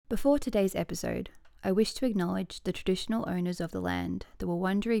Before today's episode, I wish to acknowledge the traditional owners of the land, the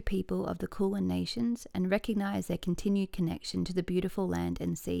Wurundjeri people of the Kulin Nations, and recognise their continued connection to the beautiful land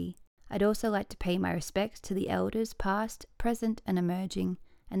and sea. I'd also like to pay my respects to the elders past, present and emerging,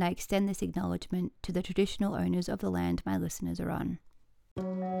 and I extend this acknowledgement to the traditional owners of the land my listeners are on.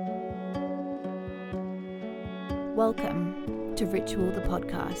 Welcome to Ritual the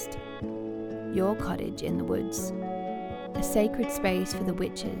Podcast, your cottage in the woods. A sacred space for the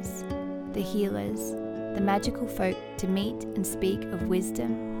witches, the healers, the magical folk to meet and speak of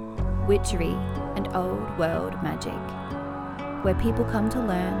wisdom, witchery, and old world magic. Where people come to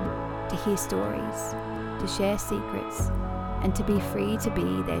learn, to hear stories, to share secrets, and to be free to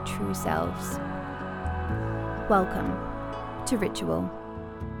be their true selves. Welcome to Ritual.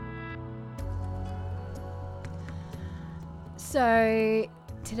 So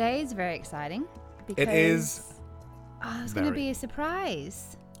today is very exciting because it is. I was going to be a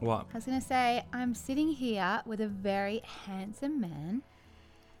surprise. What? I was going to say, I'm sitting here with a very handsome man,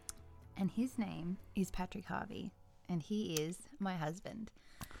 and his name is Patrick Harvey, and he is my husband.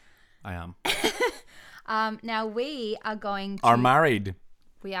 I am. Now we are going to... Are married.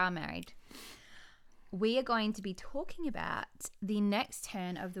 We are married. We are going to be talking about the next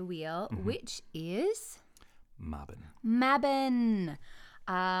turn of the wheel, which is... Mabon.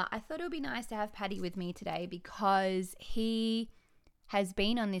 I thought it would be nice to have Paddy with me today because he has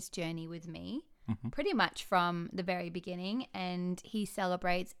been on this journey with me pretty much from the very beginning, and he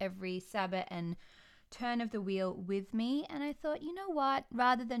celebrates every Sabbath and turn of the wheel with me. And I thought, you know what,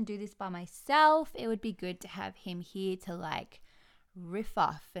 rather than do this by myself, it would be good to have him here to like riff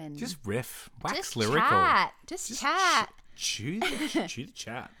off and just riff, wax just lyrical, chat. Just chat. Chew the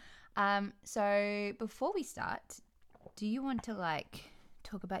chat. So before we start, do you want to like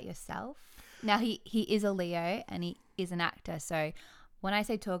talk about yourself? Now he is a Leo and he is an actor, so when I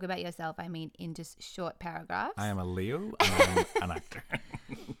say talk about yourself, I mean in just short paragraphs. I am a Leo and I'm an actor.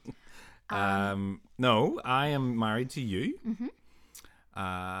 No, I am married to you.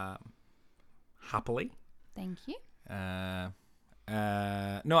 Happily. Thank you. No,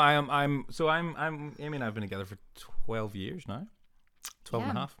 I'm Amy and I have been together for 12 years now. 12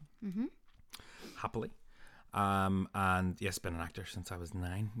 and a half. Happily. And yes, been an actor since I was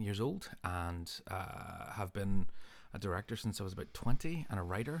 9 years old, and have been a director since I was about 20, and a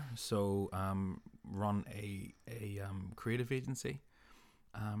writer. So run a creative agency,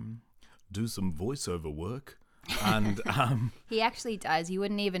 do some voiceover work, and he actually does. You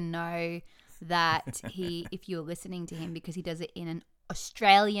wouldn't even know that if you were listening to him, because he does it in an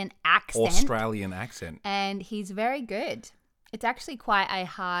Australian accent, and he's very good. It's actually quite a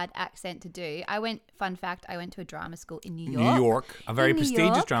hard accent to do. Fun fact, I went to a drama school in New York. A very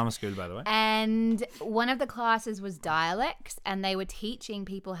prestigious drama school, by the way. And one of the classes was dialects, and they were teaching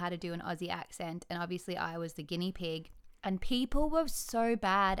people how to do an Aussie accent. And obviously I was the guinea pig, and people were so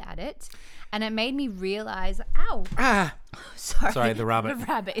bad at it. And it made me realize, ow. Sorry, the rabbit. The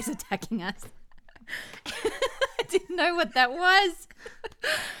rabbit is attacking us. I didn't know what that was.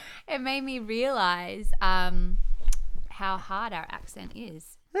 It made me realize, how hard our accent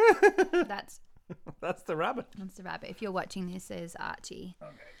is. That's the rabbit. That's the rabbit. If you're watching this, there's Archie.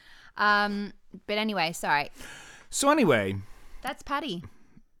 Okay. But anyway, sorry. So anyway. That's Paddy.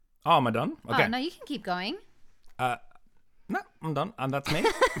 Oh, am I done? Okay. Oh, no, you can keep going. No, I'm done. And that's me.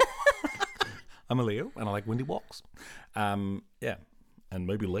 I'm a Leo and I like windy walks. Yeah. And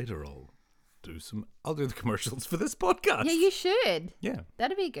maybe later I'll do the commercials for this podcast. Yeah, you should. Yeah.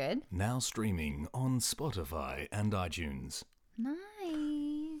 That'd be good. Now streaming on Spotify and iTunes.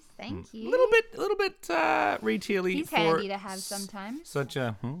 Nice. Thank you. A little bit retail-y. He's handy to have sometimes.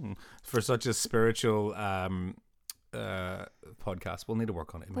 For such a spiritual podcast. We'll need to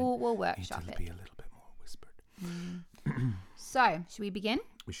work on it. We'll workshop it. It'll be a little bit more whispered. So, should we begin?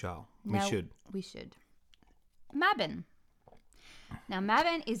 We shall. We should. Mabon. Now,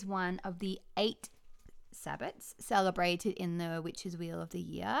 Mabon is one of the 8 Sabbats celebrated in the Witch's Wheel of the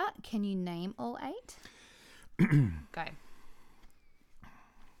Year. Can you name all 8? Go.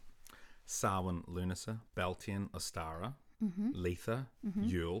 Samhain, Lunasa, Beltane, Ostara, Letha,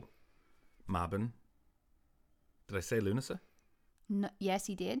 Yule, Mabon. Did I say Lunasa? No, yes,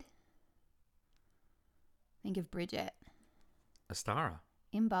 you did. Think of Bridget. Ostara.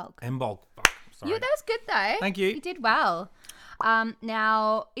 Imbolc. Sorry. That was good though. Thank you. You did well.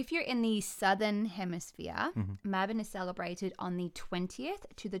 Now, if you're in the southern hemisphere, Mabon is celebrated on the 20th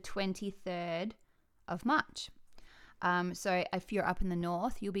to the 23rd of March. So if you're up in the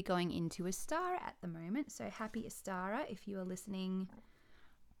north, you'll be going into Ostara at the moment. So happy Ostara if you are listening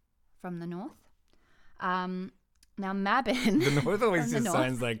from the north. Now, Mabon. The North always from the just north.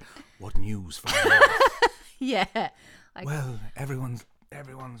 sounds like, what news from the North? Yeah. Well, everyone's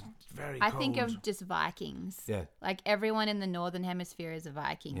very I cold. think of just Vikings. Yeah. Like everyone in the northern hemisphere is a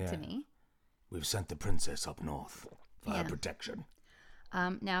Viking to me. We've sent the princess up north for her protection.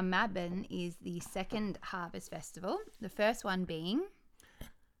 Now, Mabon is the second harvest festival. The first one being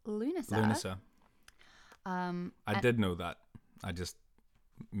Lunasa. I did know that. I just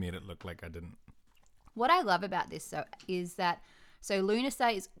made it look like I didn't. What I love about this is that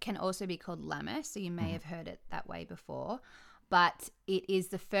Lunasa can also be called Lammas, so you may have heard it that way before, but it is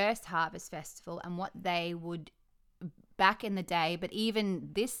the first harvest festival, and what they would back in the day, but even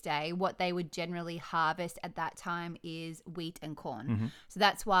this day, what they would generally harvest at that time is wheat and corn. So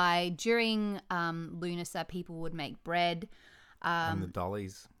that's why during Lunasa, people would make bread. And the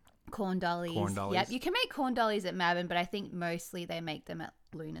dollies. Corn dollies. Yep, you can make corn dollies at Mabon, but I think mostly they make them at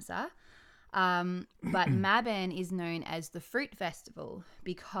Lunasa. But Mabon is known as the fruit festival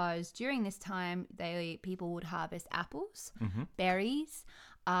because during this time, people would harvest apples, berries,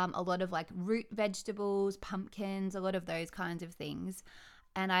 a lot of like root vegetables, pumpkins, a lot of those kinds of things.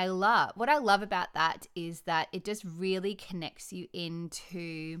 And what I love about that is that it just really connects you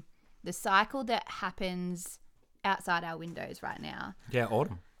into the cycle that happens outside our windows right now. Yeah,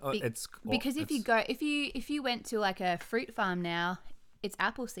 autumn. Because if you went to like a fruit farm now, it's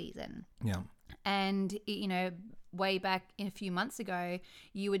apple season. Yeah. And way back a few months ago,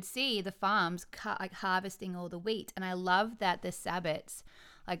 you would see the farms harvesting all the wheat. And I love that the Sabbats,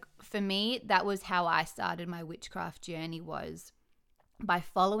 like for me, that was how I started my witchcraft journey, was by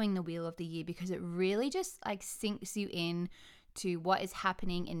following the wheel of the year, because it really just like sinks you in to what is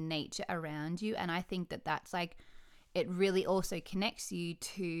happening in nature around you. And I think that that's like, it really also connects you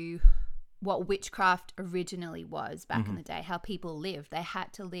to what witchcraft originally was back in the day, how people lived. They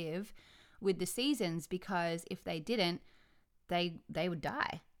had to live with the seasons, because if they didn't, they would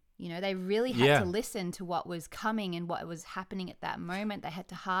die. They really had to listen to what was coming and what was happening at that moment. They had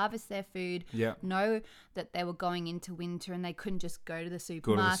to harvest their food, know that they were going into winter, and they couldn't just go to the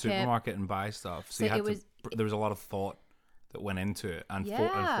supermarket. And buy stuff. So there was a lot of thought that went into it, and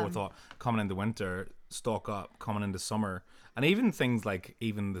forethought coming into winter, stock up coming into summer, and even things like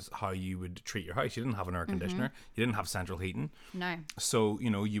how you would treat your house. You didn't have an air conditioner, you didn't have central heating. No. So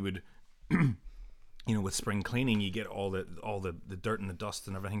you would, with spring cleaning, you get all the dirt and the dust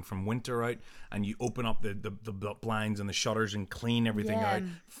and everything from winter out, and you open up the blinds and the shutters and clean everything out,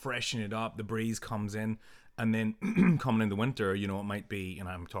 freshen it up. The breeze comes in. And then coming into winter, it might be, and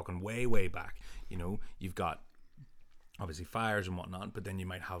I'm talking way back, you've got obviously fires and whatnot, but then you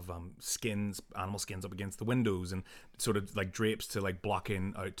might have animal skins up against the windows, and sort of like drapes to like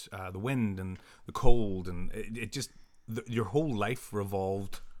blocking out the wind and the cold, and it just your whole life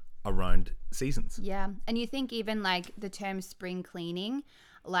revolved around seasons. Yeah, and you think even like the term spring cleaning,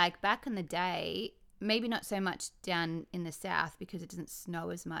 like back in the day, maybe not so much down in the south because it doesn't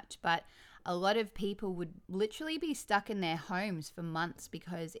snow as much, but a lot of people would literally be stuck in their homes for months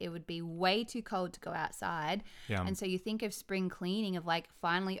because it would be way too cold to go outside. Yeah. And so you think of spring cleaning, of like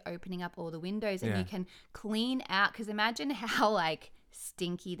finally opening up all the windows, and you can clean out, because imagine how like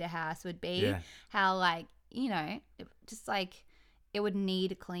stinky the house would be. Yeah. How like, just like it would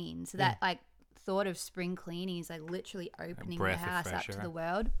need a clean. So that like thought of spring cleaning is like literally opening the house up to the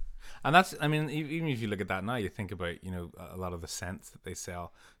world. And that's, I mean, even if you look at that now, you think about, a lot of the scents that they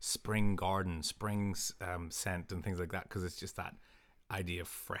sell, spring garden, spring scent and things like that, because it's just that idea of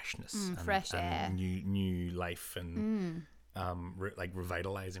freshness, fresh air, and new life, and like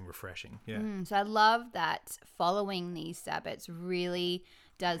revitalizing, refreshing. Yeah. So I love that following these Sabbats really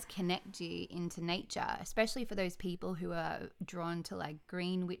does connect you into nature, especially for those people who are drawn to like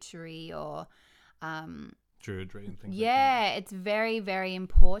green witchery or Druidry and things like that. Yeah, it's very, very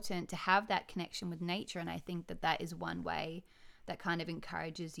important to have that connection with nature, and I think that is one way that kind of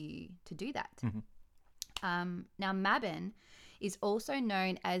encourages you to do that. Now, Mabon is also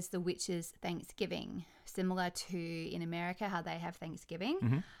known as the witches' Thanksgiving, similar to in America how they have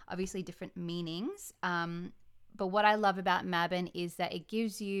Thanksgiving. Obviously different meanings, but what I love about Mabon is that it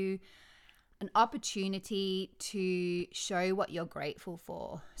gives you an opportunity to show what you're grateful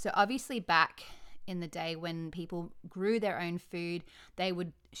for. So obviously back in the day when people grew their own food, they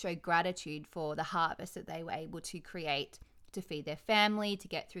would show gratitude for the harvest that they were able to create to feed their family, to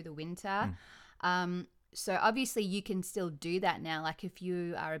get through the winter. So obviously you can still do that now. Like if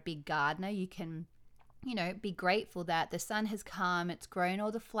you are a big gardener, you can, be grateful that the sun has come, it's grown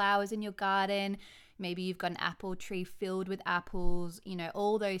all the flowers in your garden. Maybe you've got an apple tree filled with apples,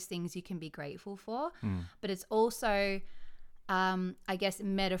 all those things you can be grateful for. But it's also I guess,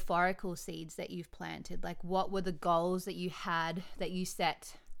 metaphorical seeds that you've planted? Like, what were the goals that you had, that you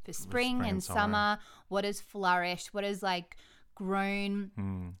set for spring and summer? What has flourished? What has like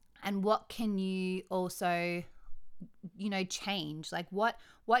grown? And what can you also, change? Like what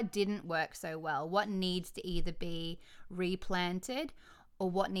didn't work so well? What needs to either be replanted or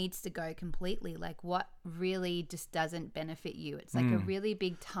what needs to go completely? Like what really just doesn't benefit you? It's like a really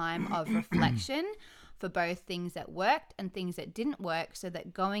big time of reflection for both things that worked and things that didn't work, so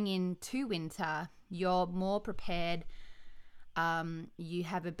that going into winter, you're more prepared. You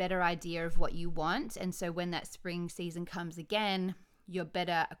have a better idea of what you want. And so when that spring season comes again, you're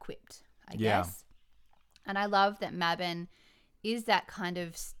better equipped, I guess. And I love that Mabon is that kind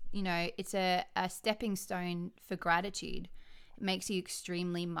of, it's a stepping stone for gratitude. It makes you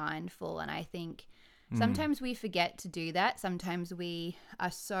extremely mindful. And I think sometimes we forget to do that. Sometimes we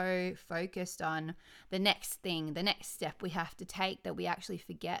are so focused on the next thing, the next step we have to take, that we actually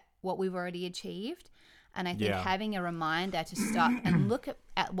forget what we've already achieved. And I think having a reminder to stop and look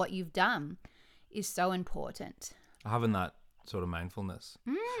at what you've done is so important. Having that sort of mindfulness.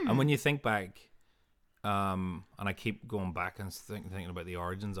 And when you think back, and I keep going back and thinking about the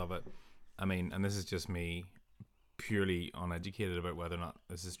origins of it. I mean, and this is just me purely uneducated about whether or not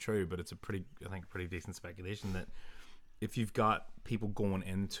this is true, but it's a pretty decent speculation that if you've got people going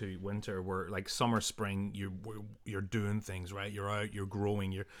into winter where like summer, spring, you're doing things, right? You're out, you're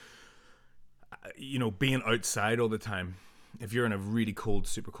growing, you're being outside all the time. If you're in a really cold,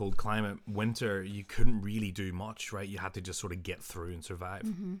 super cold climate, winter, you couldn't really do much, right? You had to just sort of get through and survive.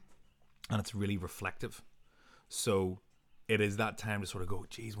 And it's really reflective. So it is that time to sort of go,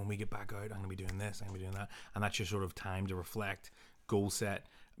 geez, when we get back out, I'm going to be doing this, I'm going to be doing that. And that's your sort of time to reflect, goal set.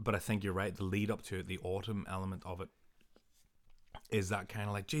 But I think you're right, the lead up to it, the autumn element of it, is that kind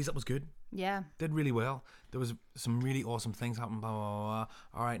of like, geez, that was good. Yeah. Did really well. There was some really awesome things happening, blah, blah, blah, blah.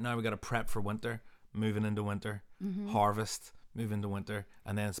 All right, now we got to prep for winter, moving into winter, harvest, move into winter,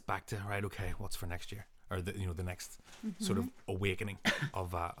 and then it's back to, right, okay, what's for next year? Or the next sort of awakening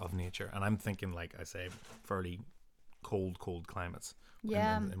of nature. And I'm thinking, like I say, fairly cold climates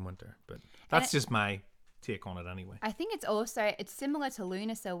in winter. But that's just my take on it anyway. I think it's similar to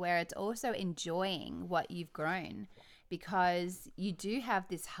Lunasa, where it's also enjoying what you've grown, because you do have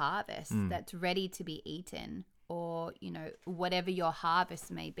this harvest that's ready to be eaten, or whatever your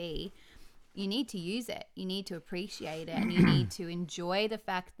harvest may be. You need to use it, you need to appreciate it, and you need to enjoy the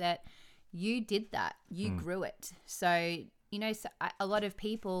fact that you did that, you grew it. So a lot of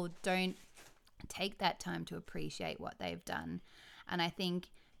people don't take that time to appreciate what they've done. And I think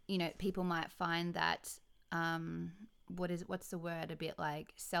people might find that what's the word, a bit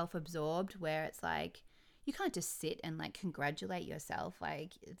like self-absorbed, where it's like you can't just sit and like congratulate yourself,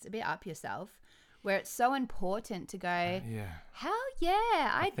 like it's a bit up yourself, where it's so important to go, hell yeah,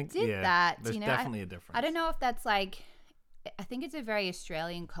 I did that. There's definitely a difference. I don't know if that's like, I think it's a very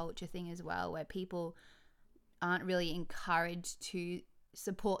Australian culture thing as well, where people aren't really encouraged to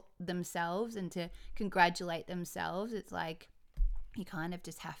support themselves and to congratulate themselves. It's like you kind of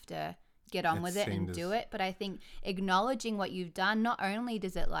just have to get on with it and do it. But I think acknowledging what you've done, not only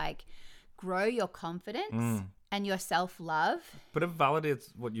does it like grow your confidence and your self-love, but it validates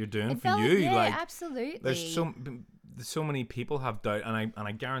what you're doing for you. Yeah, like, absolutely. There's so many people have doubt, and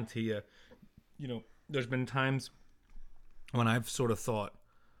I guarantee you, there's been times when I've sort of thought,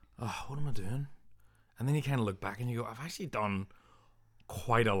 oh, what am I doing? And then you kind of look back and you go, I've actually done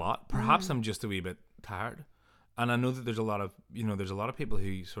quite a lot. Perhaps I'm just a wee bit tired. And I know that there's a lot of people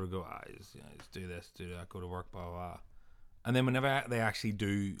who sort of go, just do this, do that, go to work, blah, blah, blah. And then whenever they actually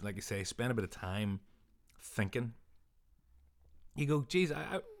do, like you say, spend a bit of time thinking, you go, geez,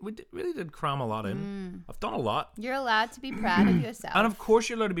 we really did cram a lot in. I've done a lot. You're allowed to be proud of yourself. And of course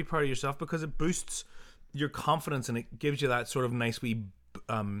you're allowed to be proud of yourself, because it boosts your confidence and it gives you that sort of nice wee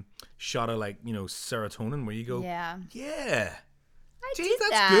shot of like, serotonin, where you go, yeah, I geez, did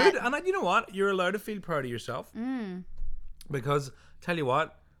that's that. good. And you know what? You're allowed to feel proud of yourself. Because tell you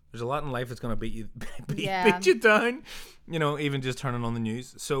what, there's a lot in life that's going to beat you down, even just turning on the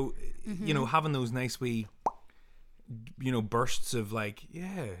news. So, having those nice wee, bursts of like,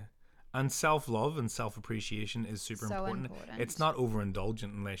 and self-love and self-appreciation is super important. It's not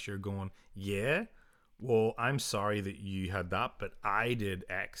overindulgent unless you're going, well, I'm sorry that you had that, but I did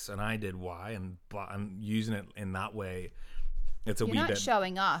X and I did Y, and using it in that way, it's a wee bit. You're not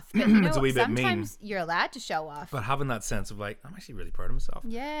showing off, but it's a wee bit mean. Sometimes you're allowed to show off. But having that sense of like, I'm actually really proud of myself.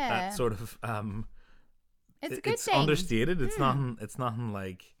 Yeah. That sort of it's a good it's thing. Understated. It's nothing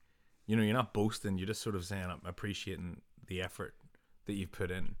like, you're not boasting. You're just sort of saying, I'm appreciating the effort that you've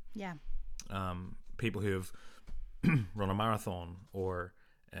put in. Yeah. People who have run a marathon, or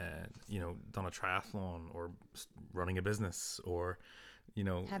done a triathlon, or running a business, or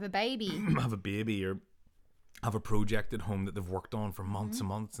have a baby, have a baby, or have a project at home that they've worked on for months and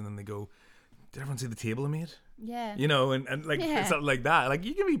months, and then they go, "Did everyone see the table I made?" Yeah, and like something like that. Like,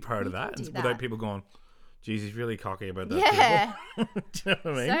 you can be proud of that, without people going, "Geez, he's really cocky about that table." Do you know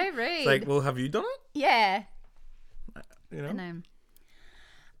what I mean? So rude. It's like, well, have you done it? Yeah. I know.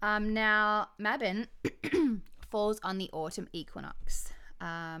 Now, Mabon falls on the autumn equinox.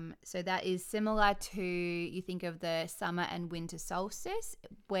 So that is similar to, you think of the summer and winter solstice,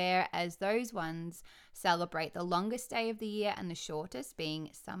 whereas those ones celebrate the longest day of the year and the shortest, being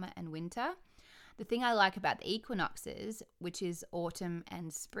summer and winter. The thing I like about the equinoxes, which is autumn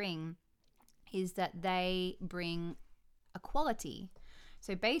and spring, is that they bring equality.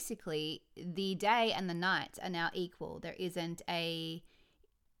 So basically, the day and the night are now equal. There isn't a,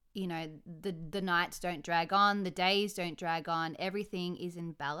 the nights don't drag on, the days don't drag on. Everything is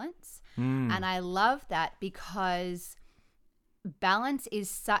in balance. And I love that, because balance is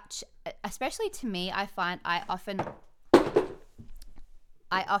such, especially to me, I find I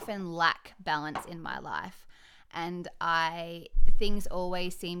often lack balance in my life, and things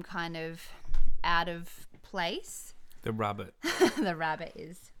always seem kind of out of place. The rabbit. The rabbit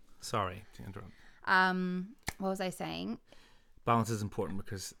is. Sorry to interrupt. What was I saying? Balance is important,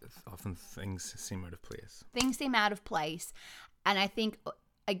 because often things seem out of place. Things seem out of place. And I think,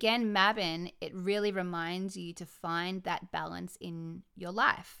 again, Mabon, it really reminds you to find that balance in your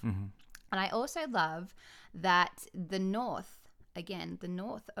life. Mm-hmm. And I also love that the north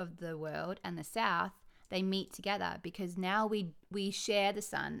of the world and the south, they meet together, because now we share the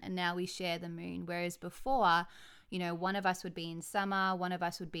sun, and now we share the moon. Whereas before, one of us would be in summer, one of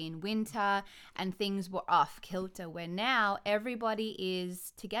us would be in winter, and things were off kilter, where now everybody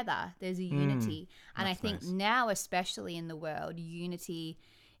is together. There's a unity. And I think now, especially in the world, unity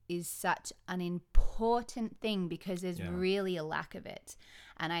is such an important thing, because there's really a lack of it.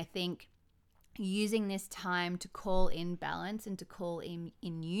 And I think using this time to call in balance and to call in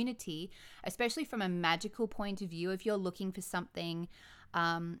unity, especially from a magical point of view, if you're looking for something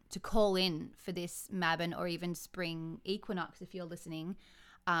to call in for this Mabon or even spring equinox, if you're listening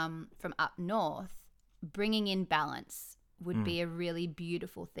from up north, bringing in balance would be a really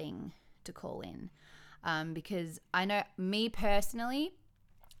beautiful thing to call in, because I know, me personally,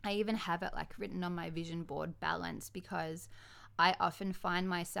 I even have it like written on my vision board, balance, because I often find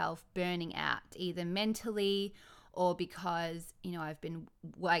myself burning out, either mentally or because, I've been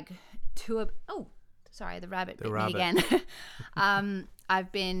like the rabbit bit me again.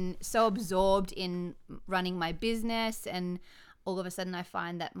 I've been so absorbed in running my business, and all of a sudden I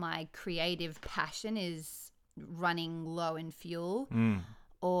find that my creative passion is running low in fuel,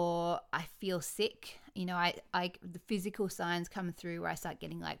 or I feel sick. The physical signs come through where I start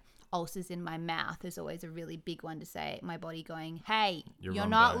getting like ulcers in my mouth is always a really big one to say. My body going, "Hey, you're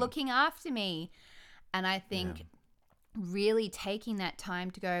not looking after me." And I think really taking that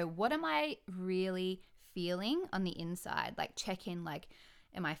time to go, what am I really feeling on the inside? Like, check in, like,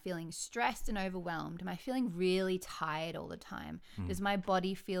 am I feeling stressed and overwhelmed? Am I feeling really tired all the time? Does my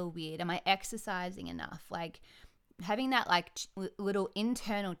body feel weird? Am I exercising enough? Like, having that like little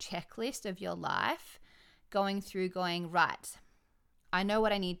internal checklist of your life, going, right, I know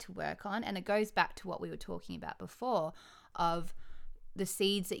what I need to work on. And it goes back to what we were talking about before, of the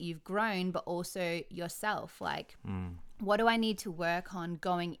seeds that you've grown, but also yourself. Like, what do I need to work on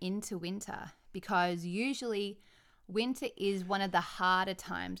going into winter? Because usually winter is one of the harder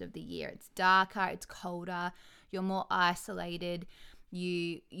times of the year. It's darker, it's colder, you're more isolated,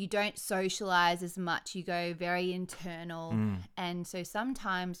 you don't socialize as much, you go very internal. And so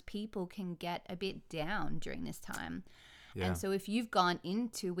sometimes people can get a bit down during this time. And so if you've gone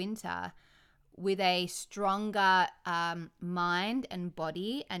into winter with a stronger mind and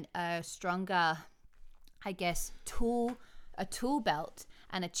body, and a stronger, I guess, a tool belt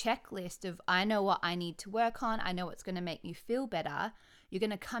and a checklist of, I know what I need to work on, I know what's going to make me feel better, you're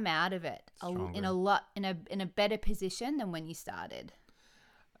going to come out of it in a better position than when you started.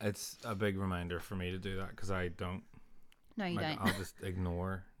 It's a big reminder for me to do that, because I don't. No, you don't. I'll just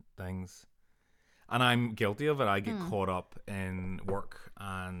ignore things. And I'm guilty of it. I get caught up in work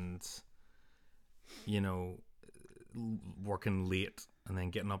and, working late and then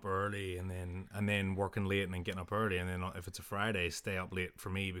getting up early, and then working late and then getting up early. And then if it's a Friday, stay up late for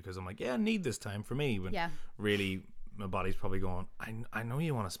me, because I'm like, I need this time for me. But really, my body's probably going, I know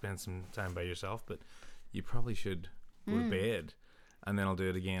you want to spend some time by yourself, but you probably should go to bed. And then I'll do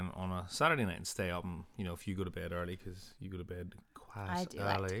it again on a Saturday night and stay up. And, if you go to bed early, because you go to bed quite early. I do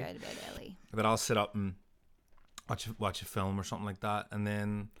like to go to bed early. But I'll sit up and watch a film or something like that, and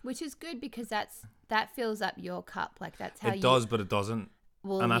then which is good because that fills up your cup. Like that's how it does, but it doesn't.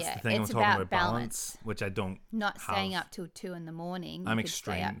 Well, and that's the thing. I'm it's talking about balance, which I don't. Not staying up till 2 a.m. I'm you could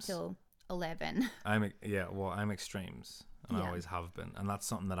stay up extremes. till 11. I'm extremes, and I always have been, and that's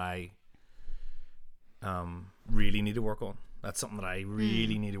something that I really need to work on. That's something that I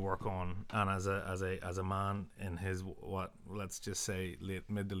really need to work on. And as a man in his let's just say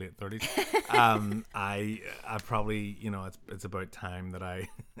mid to late 30s, I probably, you know, it's about time that I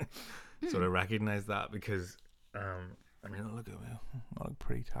sort of recognize that, because I mean, look at me, I look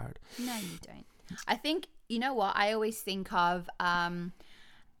pretty tired. No, you don't. I think, you know what, I always think of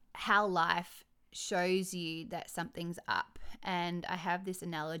how life shows you that something's up. And I have this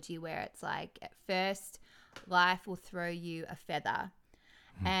analogy where it's like, at first life will throw you a feather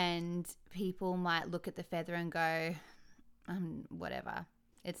and people might look at the feather and go, whatever,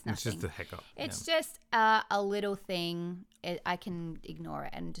 it's nothing. It's just a hiccup. It's just a little thing. I can ignore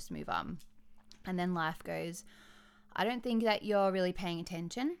it and just move on. And then life goes, I don't think that you're really paying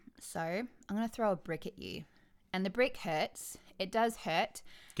attention, so I'm going to throw a brick at you. And the brick hurts. It does hurt.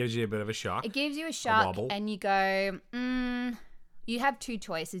 Gives you a bit of a shock. It gives you a shock, and you go, you have two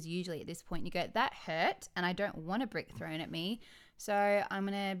choices usually at this point. You go, that hurt, and I don't want a brick thrown at me, so I'm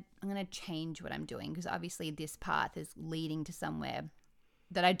gonna change what I'm doing, because obviously this path is leading to somewhere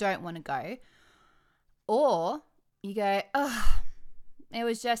that I don't want to go. Or you go, oh, it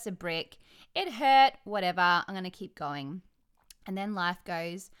was just a brick. It hurt, whatever. I'm going to keep going. And then life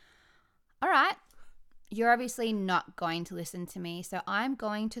goes, all right, you're obviously not going to listen to me, so I'm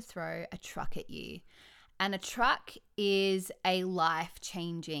going to throw a truck at you. And a truck is a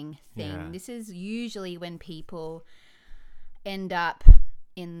life-changing thing. Yeah. This is usually when people end up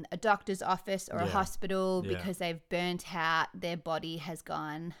in a doctor's office or a hospital because they've burnt out, their body has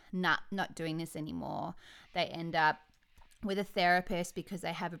gone, not doing this anymore. They end up with a therapist because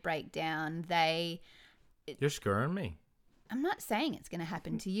they have a breakdown. You're scaring me. I'm not saying it's going to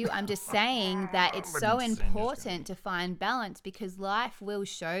happen to you. I'm just saying that it's so important to find balance, because life will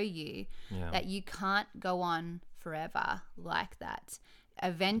show you that you can't go on forever like that.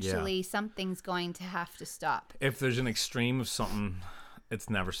 Eventually, something's going to have to stop. If there's an extreme of something, it's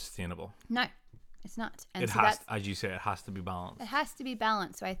never sustainable. No, it's not. And it has, as you say, it has to be balanced. It has to be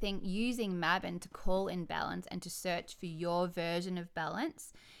balanced. So I think using Mabon to call in balance and to search for your version of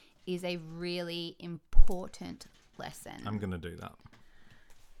balance is a really important lesson. I'm going to do that.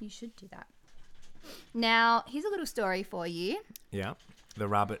 You should do that. Now, here's a little story for you. Yeah. The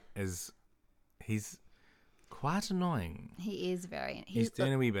rabbit he's quite annoying. He is very... He's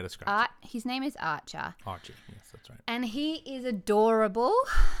doing a wee bit of scratch. His name is Archer. Archie, yes, that's right. And he is adorable,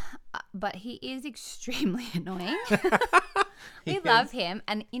 but he is extremely annoying. We love him.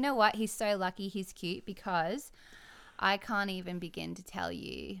 And you know what? He's so lucky he's cute, because I can't even begin to tell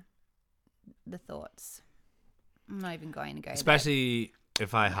you the thoughts. I'm not even going to go Especially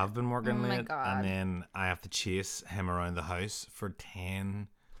if I have been working late God. And then I have to chase him around the house for 10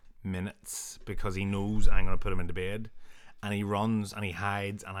 minutes because he knows I'm going to put him into bed, and he runs and he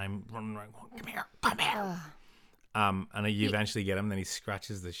hides, and I'm running around going, come here. And you eventually get him, then he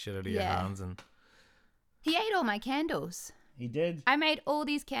scratches the shit out of your hands. And he ate all my candles. He did. I made all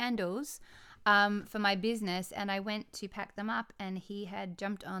these candles for my business, and I went to pack them up, and he had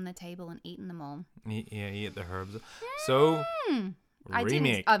jumped on the table and eaten them all. He ate the herbs. So, I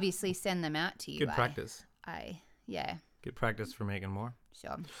didn't obviously send them out to you. Good practice. Good practice for making more.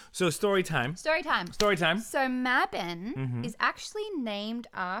 Sure. So, story time. Story time. So, Mabon is actually named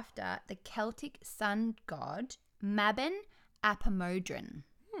after the Celtic sun god Mabon Apamodron.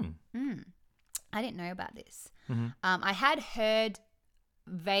 I didn't know about this. I had heard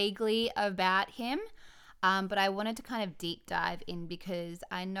vaguely about him, but I wanted to kind of deep dive in, because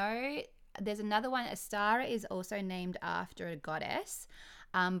I know there's another one. Astara is also named after a goddess,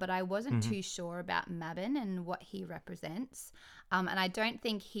 but I wasn't too sure about Mabon and what he represents. And I don't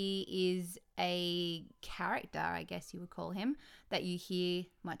think he is a character, I guess you would call him, that you hear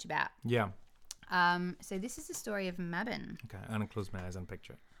much about. Yeah. So this is the story of Mabon. Okay, I'm going to close my eyes and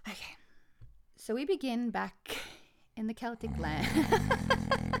picture. Okay. So we begin back in the Celtic land.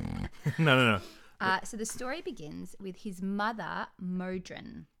 No. So the story begins with his mother,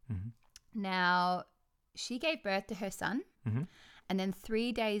 Modron. Now, she gave birth to her son, and then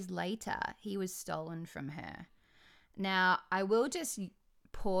 3 days later, he was stolen from her. Now, I will just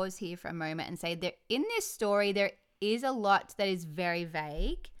pause here for a moment and say that in this story, there is a lot that is very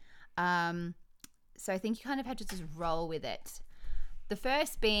vague. So I think you kind of have to just roll with it. The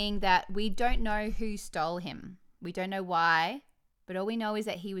first being that we don't know who stole him. We don't know why, but all we know is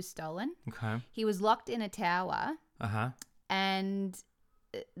that he was stolen. Okay. He was locked in a tower. And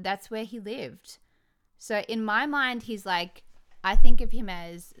that's where he lived. So in my mind, he's like, I think of him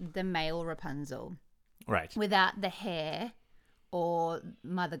as the male Rapunzel. Right. Without the hair or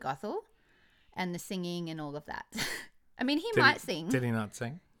Mother Gothel and the singing and all of that. I mean, he might sing. Did he not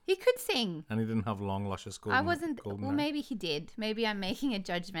sing? He could sing. And he didn't have long, luscious golden hair? Maybe he did. Maybe I'm making a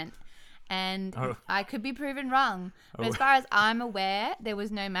judgment. And I could be proven wrong. But as far as I'm aware, there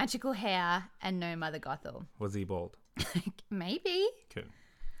was no magical hair and no Mother Gothel. Was he bald? Maybe. Okay.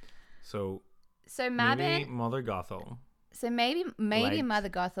 So Mabon, maybe Mother Gothel. So maybe Mother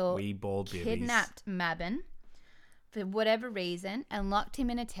Gothel wee bald babies. Kidnapped Mabon for whatever reason and locked him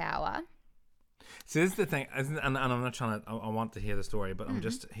in a tower. So this is the thing, and I'm not trying to. I want to hear the story, but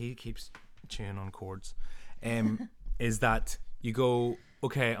he keeps chewing on chords. Is that you go,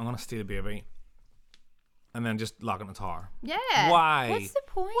 okay, I'm gonna steal a baby, and then just lock it in a tower? Yeah. Why? What's the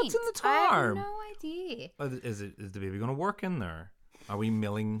point? What's in the tower? I have no idea. Is the baby gonna work in there? Are we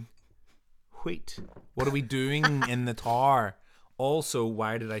milling wheat? What are we doing in the tower? Also,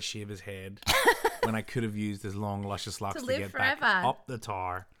 why did I shave his head when I could have used his long, luscious locks to get forever. back up the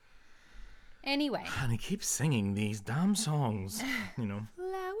tower? Anyway. And he keeps singing these damn songs, you know.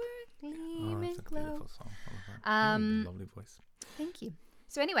 Flower gleam and It's a glow. beautiful song. Lovely voice. Thank you.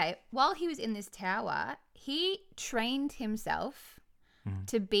 So anyway, while he was in this tower, he trained himself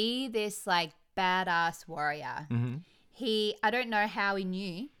to be this like badass warrior. I don't know how he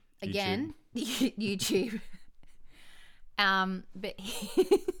knew. Again, YouTube. But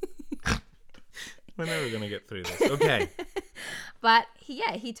we're never gonna get through this. Okay. But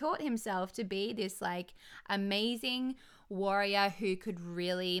he taught himself to be this like amazing warrior who could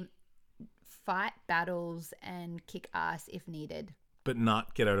really fight battles and kick ass if needed. But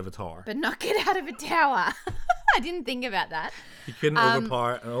not get out of a tower. But not get out of a tower. I didn't think about that. He couldn't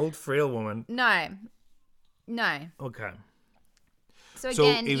overpower an old frail woman. No. Okay. So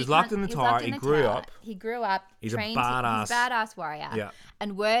again, he was locked in the tower. He grew up. He grew up. He's trained, a badass. He's a badass warrior. Yeah.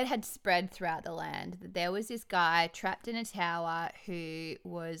 And word had spread throughout the land that there was this guy trapped in a tower who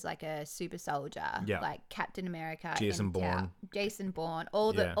was like a super soldier. Yeah. Like Captain America. Jason Bourne. Jason Bourne.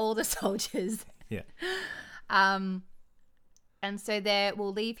 All the soldiers. Yeah. And so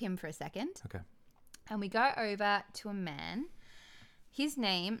we'll leave him for a second. Okay. And we go over to a man. His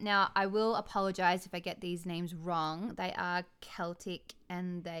name, now I will apologize if I get these names wrong. They are Celtic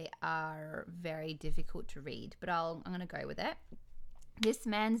and they are very difficult to read, but I'm going to go with it. This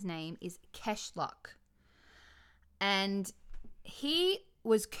man's name is Keshlock. And he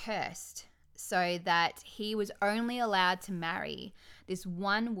was cursed so that he was only allowed to marry this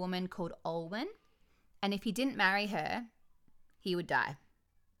one woman called Olwen. And if he didn't marry her, he would die.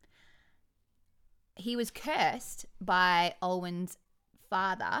 He was cursed by Olwen's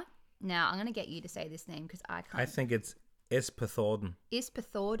father. Now, I'm going to get you to say this name because I can't. I think it's Ispithorden.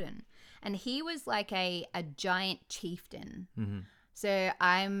 Ispithorden. And he was like a giant chieftain. Mm-hmm. So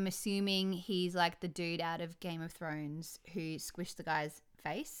I'm assuming he's like the dude out of Game of Thrones who squished the guy's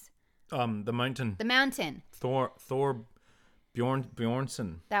face. The mountain. The mountain. Thor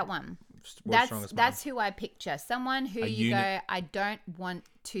Bjornsson. That one. That's who I picture. Someone who I don't want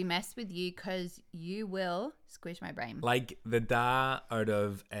to mess with you because you will squish my brain. Like the da out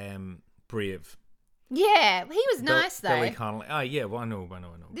of Brave. Yeah, he was nice though. Billy Connolly. Oh yeah, well I know.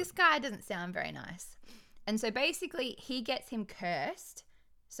 This guy doesn't sound very nice. And so basically he gets him cursed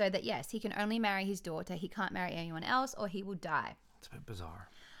so that yes, he can only marry his daughter. He can't marry anyone else or he will die. It's a bit bizarre.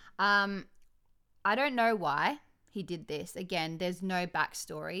 I don't know why he did this. Again, there's no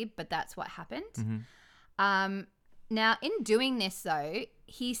backstory, but that's what happened. Mm-hmm. Now, in doing this, though,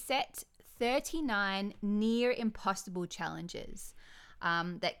 he set 39 near impossible challenges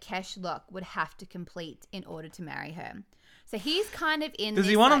that Keshlock would have to complete in order to marry her. So he's kind of in. Does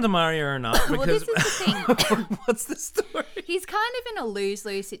he want him to marry her or not? Well, this is the thing. What's the story? He's kind of in a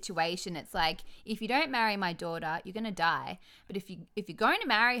lose-lose situation. It's like, if you don't marry my daughter, you're going to die. But if you're going to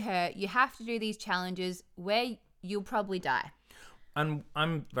marry her, you have to do these challenges where you'll probably die. And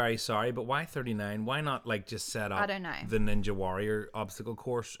I'm very sorry, but why 39? Why not like just set up I don't know. the Ninja Warrior obstacle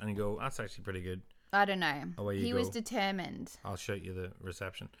course and you go, that's actually pretty good. I don't know. Away you he go. was determined. I'll show you the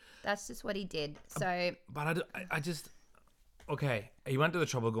reception. That's just what he did. So, but I just okay. He went to the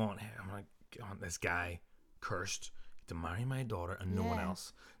trouble going, hey, I'm like, God, this guy cursed to marry my daughter and no one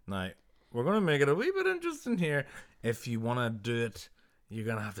else. Now we're gonna make it a wee bit interesting here. If you want to do it, you're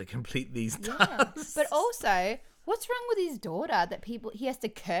gonna have to complete these tasks. But also, what's wrong with his daughter that he has to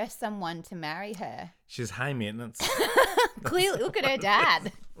curse someone to marry her? She's high maintenance. Clearly, look at her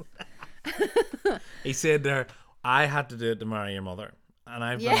dad. He said to her, I had to do it to marry your mother, and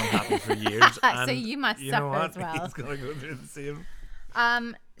I've been unhappy for years. And so you must suffer as well. He's gonna go through the same.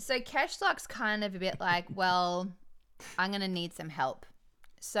 So Keshlock's kind of a bit like, well, I'm gonna need some help.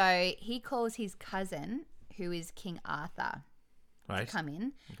 So he calls his cousin, who is King Arthur, to come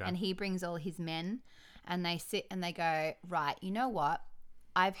in, and he brings all his men, and they sit and they go, right, you know what?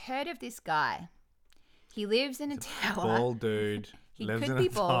 I've heard of this guy. He lives in a tower. Bald dude. He lives could in be a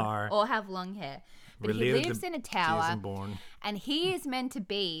tower, bald or have long hair. But he lives in a tower, and he is meant to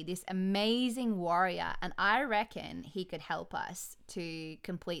be this amazing warrior, and I reckon he could help us to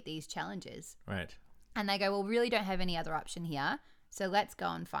complete these challenges. Right. And they go, well, we really don't have any other option here, so let's go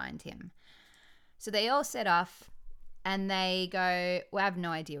and find him. So they all set off, and they go, well, I have no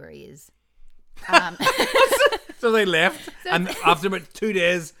idea where he is. So they left, and after about 2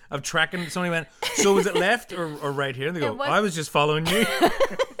 days of trekking, somebody went, so was it left or right here? And they go, I was just following you.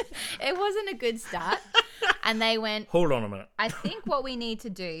 It wasn't a good start. And they went, hold on a minute. I think what we need to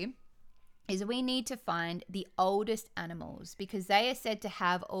do is we need to find the oldest animals, because they are said to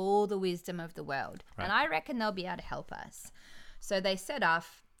have all the wisdom of the world. Right. And I reckon they'll be able to help us. So they set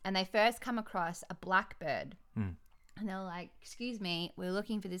off, and they first come across a blackbird. And they're like, excuse me, we're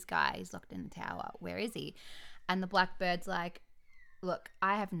looking for this guy. He's locked in the tower. Where is he? And the blackbird's like, look,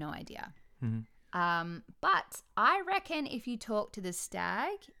 I have no idea. But I reckon if you talk to the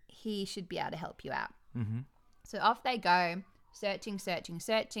stag, he should be able to help you out. So off they go, searching.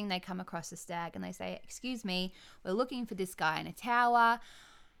 They come across the stag and they say, excuse me, we're looking for this guy in a tower.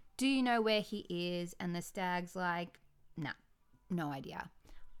 Do you know where he is? And the stag's like, nah, no idea.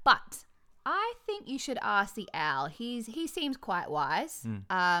 But I think you should ask the owl. He seems quite wise.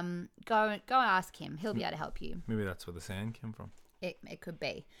 Go ask him. He'll be able to help you. Maybe that's where the saying came from. It could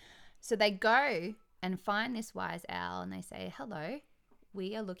be. So they go and find this wise owl, and they say, hello,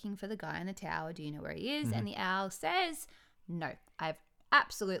 we are looking for the guy in the tower. Do you know where he is? And the owl says, no, I have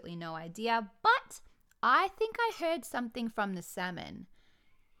absolutely no idea, but I think I heard something from the salmon.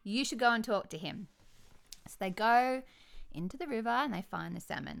 You should go and talk to him. So they go into the river and they find the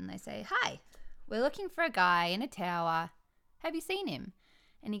salmon, and they say, hi, we're looking for a guy in a tower. Have you seen him?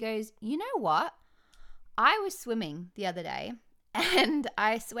 And he goes, you know what? I was swimming the other day and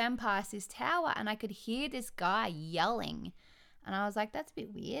I swam past this tower and I could hear this guy yelling. And I was like, that's a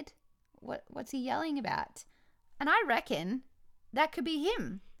bit weird. What's he yelling about? And I reckon that could be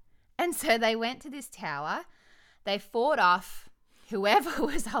him. And so they went to this tower. They fought off whoever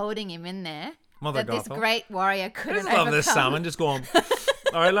was holding him in there. Mother that this great warrior couldn't overcome. I love this salmon just going,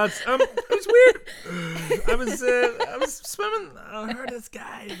 all right, lads, it was weird. I was swimming. I heard this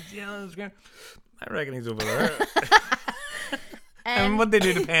guy yelling. I reckon he's over there. And what did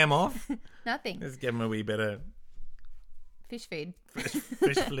they do to pay him off? Nothing. Just give him a wee bit of fish food.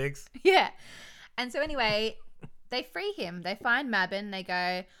 Fish flakes. Yeah. And so anyway, they free him. They find Mabon. They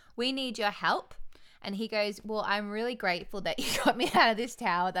go, we need your help. And he goes, well, I'm really grateful that you got me out of this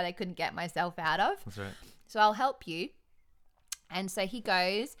tower that I couldn't get myself out of. That's right. So I'll help you. And so he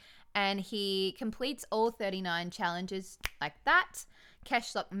goes and he completes all 39 challenges like that.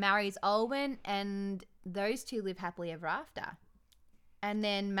 Keshlock marries Olwen, and those two live happily ever after. And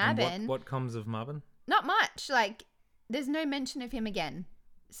then Mabon. And what comes of Mabon? Not much. Like, there's no mention of him again.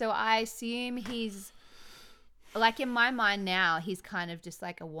 So I assume he's... Like, in my mind now, he's kind of just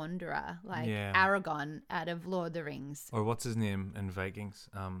like a wanderer, like Aragorn out of Lord of the Rings. Or what's his name in Vikings?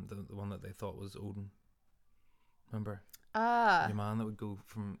 The one that they thought was Odin. Remember? The man that would go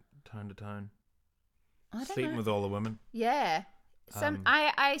from town to town. Sleeping with all the women. Yeah.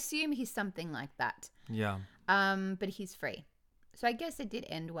 I assume he's something like that. Yeah. But he's free. So I guess it did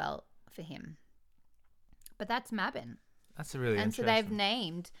end well for him. But that's Mabon. That's a really interesting. And so they've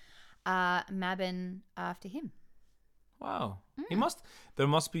named Mabon after him. Wow. There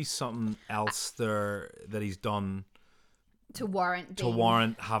must be something else there that he's done to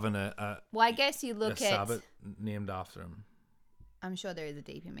warrant having a well, I guess you look at Sabbath named after him. I'm sure there is a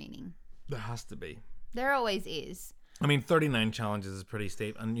deeper meaning. There has to be. There always is. I mean, 39 challenges is pretty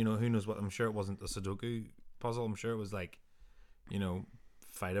steep, and who knows what. I'm sure it wasn't a Sudoku puzzle. I'm sure it was like,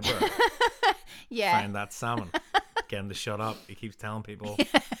 fight a bird. Yeah. Find that salmon. Get him to shut up. He keeps telling people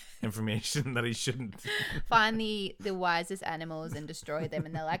information that he shouldn't. Find the wisest animals and destroy them,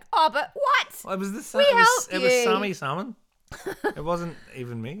 and they're like, oh, but what? Well, it was it was Sammy Salmon. It wasn't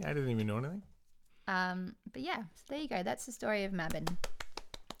even me. I didn't even know anything. But yeah, so there you go. That's the story of Mabon.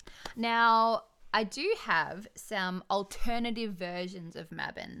 Now, I do have some alternative versions of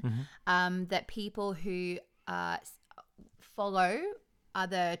Mabon that people who follow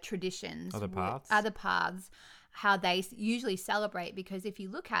other traditions, other paths how they usually celebrate, because if you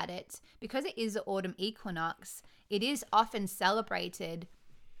look at it, because it is the autumn equinox, it is often celebrated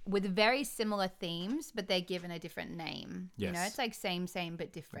with very similar themes, but they're given a different name. Yes. You know, it's like same,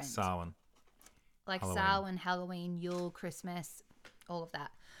 but different. Like Samhain. Like Samhain, Halloween, Yule, Christmas, all of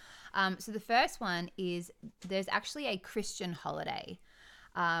that. So the first one is there's actually a Christian holiday.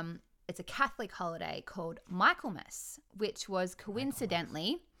 It's a Catholic holiday called Michaelmas, which was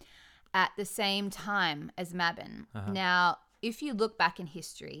coincidentally at the same time as Mabon. Now, if you look back in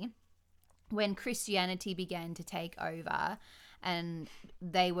history, when Christianity began to take over and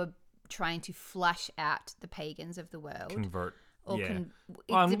they were trying to flush out the pagans of the world. Convert. Or yeah.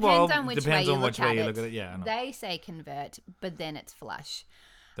 It depends on which way you look at it. Yeah, I know. They say convert, but then it's flush.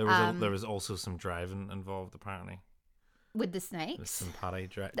 There was also some driving involved, apparently. With the snakes? With some Paddy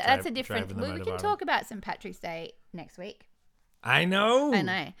That's a different... We can talk about St. Patrick's Day next week. I know.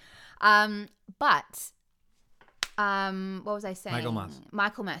 But... what was I saying?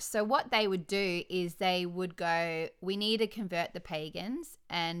 Michaelmas. So what they would do is they would go, we need to convert the pagans,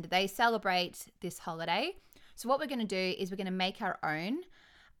 and they celebrate this holiday. So what we're going to do is we're going to make our own.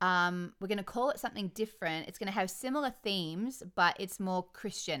 We're going to call it something different. It's going to have similar themes, but it's more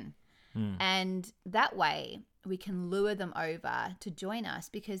Christian. And that way we can lure them over to join us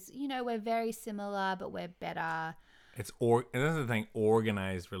because, you know, we're very similar, but we're better. And that's the thing,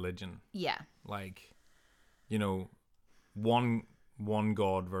 organized religion. Yeah. Like, you know, one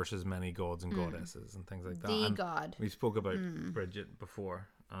God versus many gods and goddesses and things like that. The and God. We spoke about Bridget before.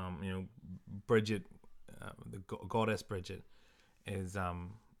 You know, Bridget, the goddess Bridget, is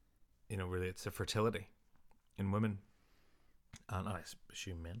you know, relates to fertility in women, and I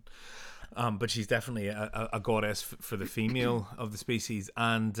assume men. But she's definitely a goddess for the female of the species.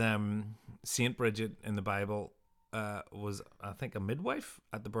 And Saint Bridget in the Bible was, I think, a midwife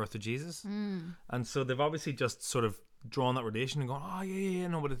at the birth of Jesus. And so they've obviously just sort of drawn that relation and gone, oh, yeah,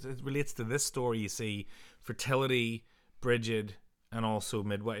 no, but it relates to this story. You see fertility, Bridget, and also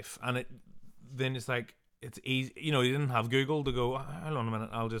midwife. And then it's like, it's easy. You know, you didn't have Google to go, hold on a minute,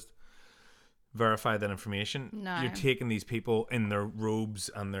 I'll just verify that information. No. You're taking these people in their robes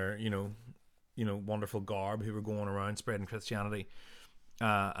and their, you know, wonderful garb who were going around spreading Christianity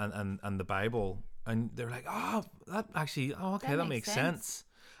and the Bible. And they're like, that makes sense.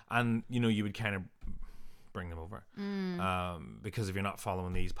 And, you know, you would kind of bring them over. Because if you're not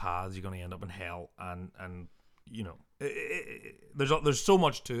following these paths, you're going to end up in hell. And you know, there's so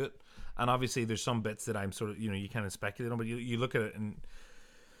much to it. And obviously there's some bits that I'm sort of, you know, you kind of speculate on, but you look at it and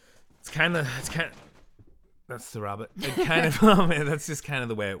it's kind of, that's the rabbit. It kind of, that's just kind of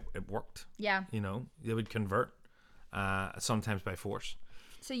the way it worked. Yeah. You know, they would convert, sometimes by force.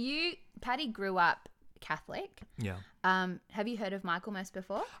 So Patty grew up Catholic. Yeah. Have you heard of Michaelmas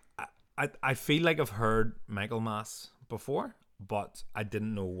before? I feel like I've heard Michaelmas before, but I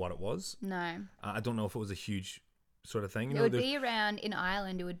didn't know what it was. No. I don't know if it was a huge sort of thing. It would be around in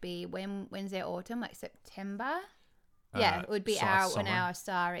Ireland. It would be when's their autumn? Like September. Yeah, it would be when our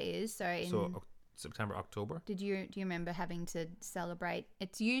star is. So September, October. Do you remember having to celebrate?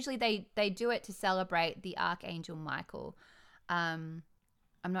 It's usually they do it to celebrate the Archangel Michael.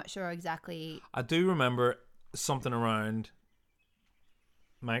 I'm not sure exactly. I do remember something around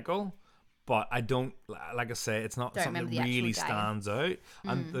Michael, but I don't, like I say, it's not something that really stands out.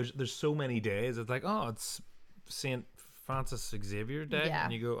 And there's so many days. It's like, it's Saint Francis Xavier Day,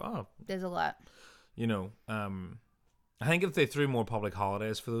 and you go, there's a lot. You know, I think if they threw more public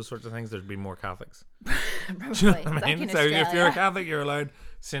holidays for those sorts of things, there'd be more Catholics. Probably. Do you know what I mean? So if you're a Catholic, you're allowed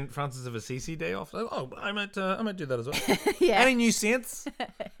Saint Francis of Assisi Day off. Oh, I might do that as well. Yeah. Any new saints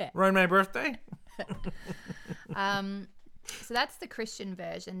around my birthday? So that's the Christian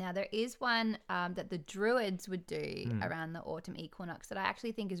version. Now there is one that the Druids would do around the autumn equinox that I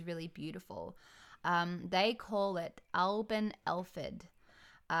actually think is really beautiful. They call it Alban Elfed,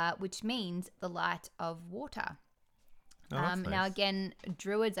 which means the light of water. Nice. Now again,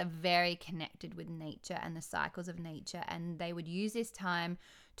 Druids are very connected with nature and the cycles of nature, and they would use this time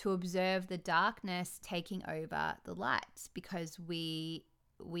to observe the darkness taking over the light, because we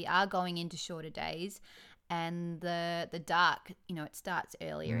are going into shorter days, and the dark, you know, it starts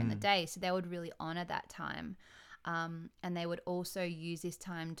earlier in the day, so they would really honor that time. And they would also use this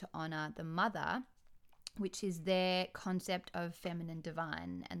time to honor the mother, which is their concept of feminine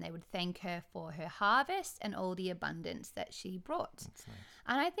divine, and they would thank her for her harvest and all the abundance that she brought. That's nice.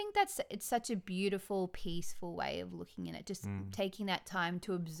 And I think it's such a beautiful, peaceful way of looking at it, just taking that time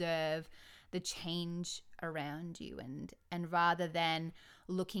to observe the change around you, and rather than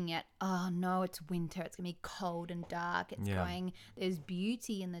looking at, oh no, it's winter, it's gonna be cold and dark, it's going, there's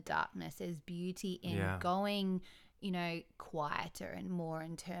beauty in the darkness, there's beauty in going, you know, quieter and more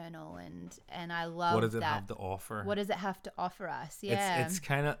internal, and I love what does it that. have to offer? What does it have to offer us? Yeah, it's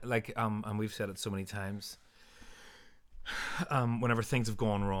kind of like and we've said it so many times. Whenever things have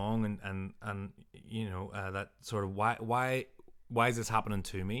gone wrong, and you know, that sort of why is this happening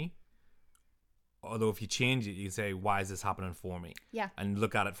to me? Although if you change it, you say, why is this happening for me? Yeah. And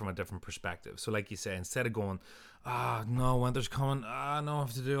look at it from a different perspective. So like you say, instead of going, no, winter's coming, no, I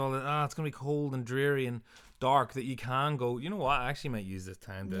have to do all that, it's going to be cold and dreary and dark, that you can go, you know what, I actually might use this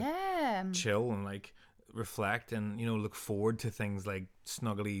time to chill and like reflect and, you know, look forward to things like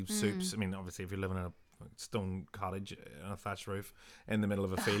snuggly soups. I mean, obviously if you're living in a stone cottage on a thatched roof in the middle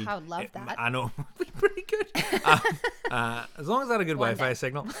of a field, I would love that. I know, it'd be pretty good. As long as I had a good Wi-Fi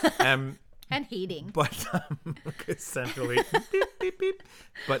signal. And heating. But central heating. Beep, beep, beep.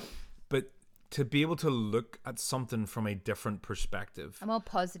 But to be able to look at something from a different perspective, a more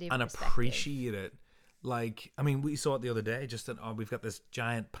positive and perspective, appreciate it. Like, I mean, we saw it the other day, just that we've got this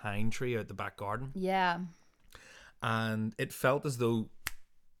giant pine tree out the back garden. Yeah. And it felt as though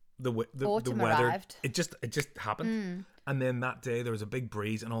the Autumn weather arrived. It just happened. And then that day there was a big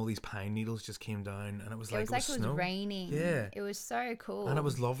breeze and all these pine needles just came down, and it was like it was raining. Yeah. It was so cool. And it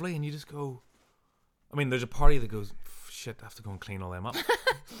was lovely, and you just go, I mean, there's a party that goes, shit, I have to go and clean all them up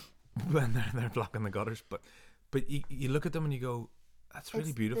when they're blocking the gutters. But you look at them and you go, that's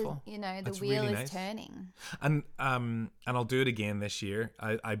really beautiful. You know, the that's wheel really is nice. turning. And I'll do it again this year.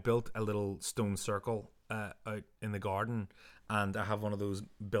 I built a little stone circle out in the garden, and I have one of those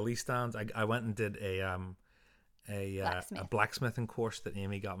billy stands. I went and did a blacksmithing course that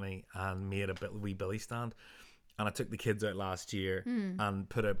Amy got me, and made a wee billy stand. And I took the kids out last year and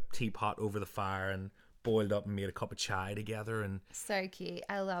put a teapot over the fire and boiled up and made a cup of chai together. And so cute.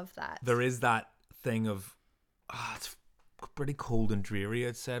 I love that. There is that thing of, it's pretty cold and dreary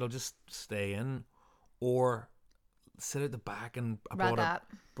outside, I'll just stay in, or sit at the back. And I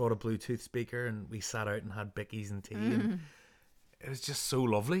brought a Bluetooth speaker, and we sat out and had bickies and tea, and it was just so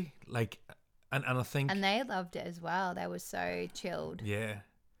lovely. Like, and I think, and they loved it as well. They were so chilled. Yeah,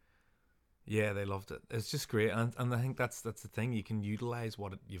 they loved it. It's just great, and I think that's the thing. You can utilize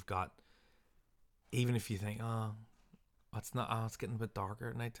what you've got, even if you think, it's getting a bit darker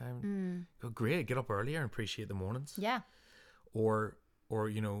at night time. Go, great, get up earlier and appreciate the mornings. Yeah. Or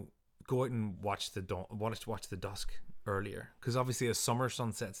you know, go out and watch the dusk earlier, because obviously a summer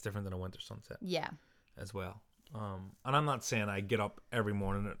sunset's different than a winter sunset. Yeah. As well. And I'm not saying I get up every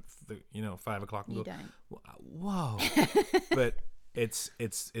morning at 5 o'clock and you go, don't. Whoa. But it's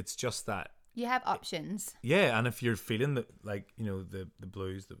just that you have options. Yeah, and if you're feeling the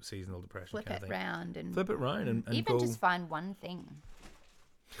blues, the seasonal depression, flip kind of it thing, round and and even go, just find one thing.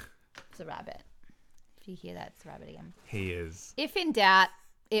 It's a rabbit. If you hear that, it's a rabbit again. He is. If in doubt,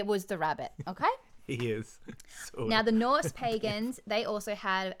 it was the rabbit. Okay. He is. So now, the Norse pagans, they also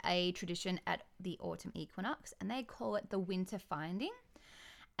had a tradition at the autumn equinox, and they call it the winter finding.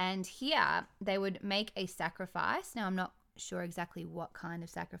 And here they would make a sacrifice. Now, I'm not sure exactly what kind of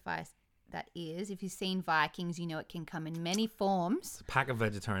sacrifice that is. If you've seen Vikings, you know it can come in many forms. It's a pack of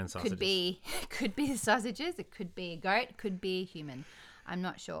vegetarian sausages. Could be sausages. It could be a goat. It could be a human. I'm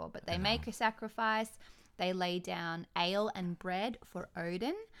not sure, but they make a sacrifice. They lay down ale and bread for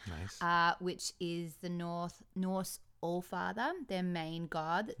Odin, nice. Which is the Norse Allfather, their main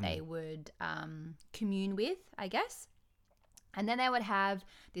god that they would commune with, I guess. And then they would have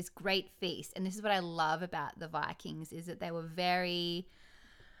this great feast. And this is what I love about the Vikings, is that they were very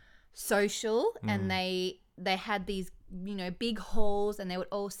social, and they had these, big halls, and they would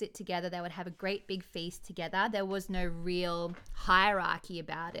all sit together. They would have a great big feast together. There was no real hierarchy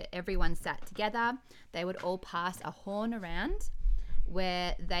about it. Everyone sat together. They would all pass a horn around,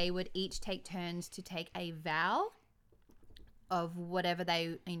 where they would each take turns to take a vow of whatever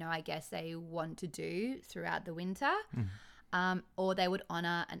they, I guess they want to do throughout the winter, or they would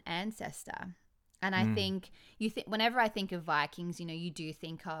honor an ancestor. And I think whenever I think of Vikings, you do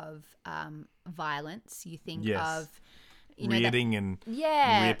think of violence. You think of raiding and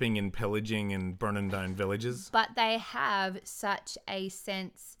raping and pillaging and burning down villages. But they have such a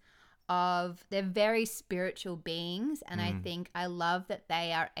sense of, they're very spiritual beings, and I love that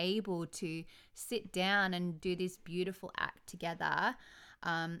they are able to sit down and do this beautiful act together,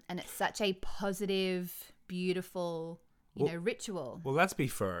 and it's such a positive, beautiful, ritual. Well, let's be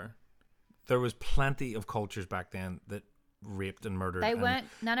fair. There was plenty of cultures back then that raped and murdered.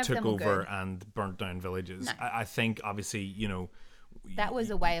 None of them took were over good. and burnt down villages. No. I think obviously, That was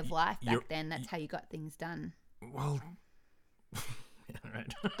a way of life back then. That's how you got things done. Well, yeah,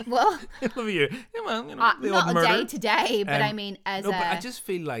 right. Well, the odd not murder. day to day, but I mean, but I just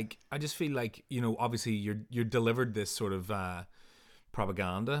feel like obviously you're delivered this sort of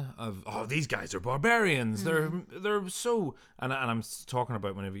propaganda of these guys are barbarians. They're so and I'm talking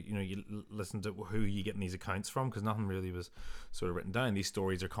about whenever you listen to who you getting these accounts from, because nothing really was sort of written down. These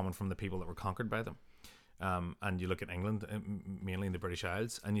stories are coming from the people that were conquered by them. And you look at England, mainly in the British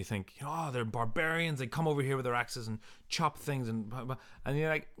Isles, and you think, they're barbarians. They come over here with their axes and chop things, and you're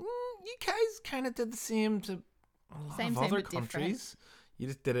like, you guys kind of did the same to a lot of other countries. Different. You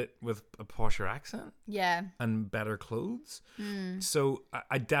just did it with a posher accent, and better clothes. So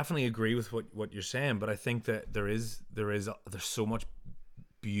I definitely agree with what you're saying, but I think that there's so much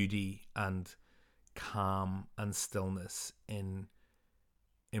beauty and calm and stillness in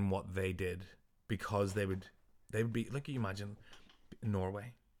what they did. Because they would be like, you imagine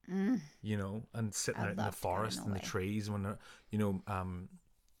Norway, and sitting out in the forest and the trees when they're,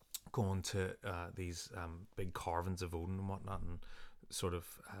 going to these big carvings of Odin and whatnot, and sort of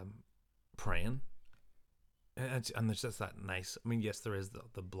praying. And there's just that nice. I mean, yes, there is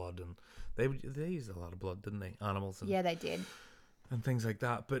the blood, and they used a lot of blood, didn't they? Animals. Yeah, they did. And things like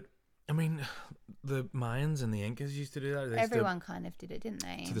that, but. I mean, the Mayans and the Incas used to do that. Everyone kind of did it, didn't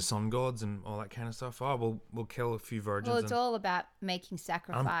they? To the sun gods and all that kind of stuff. Oh, we'll kill a few virgins. Well, it's all about making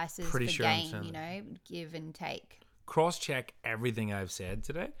sacrifices for gain, give and take. Cross-check everything I've said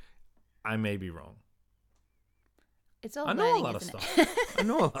today. I may be wrong. It's all I know learning, a lot of isn't stuff. it? I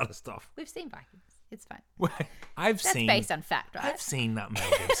know a lot of stuff. We've seen Vikings. It's fine. Well, That's based on fact, right? I've seen that Mel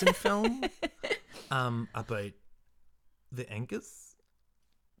Gibson film about the Incas.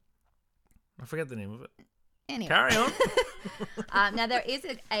 I forget the name of it. Anyway. Carry on. Now, there is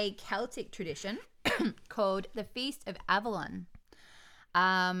a Celtic tradition called the Feast of Avalon.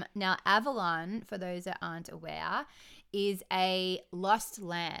 Now, Avalon, for those that aren't aware, is a lost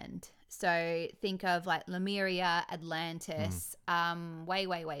land. So think of like Lemuria, Atlantis, way,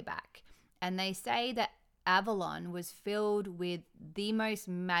 way, way back. And they say that Avalon was filled with the most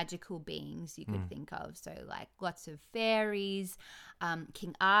magical beings you could think of. So like lots of fairies.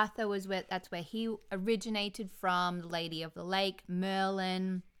 King Arthur that's where he originated from. The Lady of the Lake,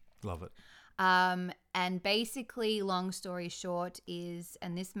 Merlin. Love it. And basically, long story short is,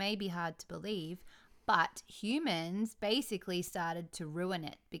 and this may be hard to believe, but humans basically started to ruin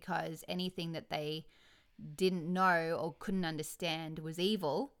it because anything that they didn't know or couldn't understand was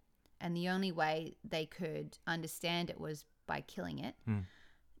evil. And the only way they could understand it was by killing it.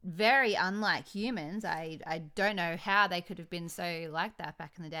 Very unlike humans. I don't know how they could have been so like that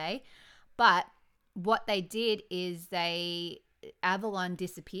back in the day. But what they did is Avalon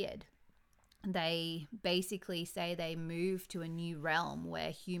disappeared. They basically say they moved to a new realm where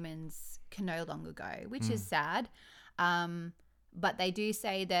humans can no longer go, which is sad. But they do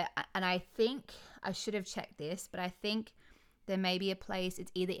say that, and I think I should have checked this, but I think there may be a place,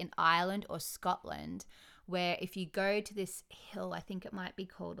 it's either in Ireland or Scotland, where if you go to this hill, I think it might be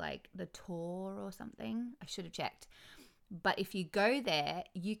called like the Tor or something. I should have checked. But if you go there,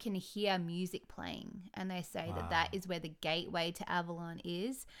 you can hear music playing. And they say that is where the gateway to Avalon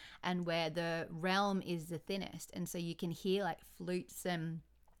is and where the realm is the thinnest. And so you can hear like flutes and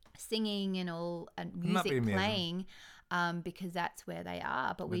singing and music playing. Because that's where they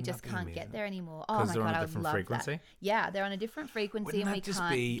are, but we just can't get there anymore. Oh my God, I would love that. Yeah, they're on a different frequency. Wouldn't and we that just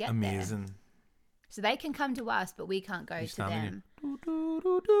can't be get amazing? there. So they can come to us, but we can't go to them.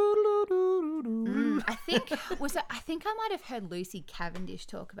 I think I might have heard Lucy Cavendish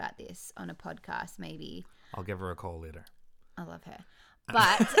talk about this on a podcast. Maybe I'll give her a call later. I love her,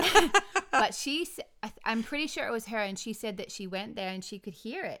 but I'm pretty sure it was her, and she said that she went there and she could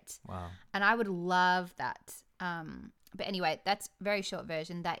hear it. Wow! And I would love that. But anyway, that's very short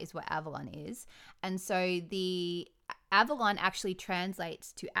version. That is what Avalon is. And so the Avalon actually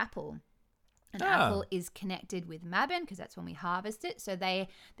translates to apple. And apple is connected with Mabon because that's when we harvest it. So there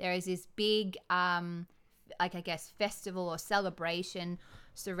is this big, festival or celebration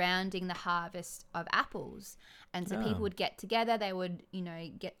surrounding the harvest of apples. And so people would get together. They would,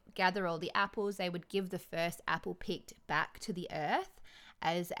 gather all the apples. They would give the first apple picked back to the earth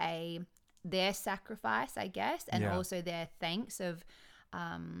as their sacrifice, I guess, and also their thanks of,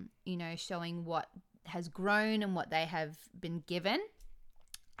 showing what has grown and what they have been given.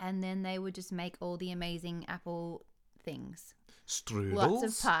 And then they would just make all the amazing apple things. Strudels. Lots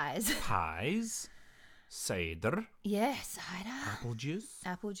of pies. Pies. Cider. Yeah, cider.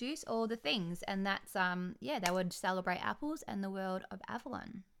 Apple juice, all the things. And that's, they would celebrate apples and the world of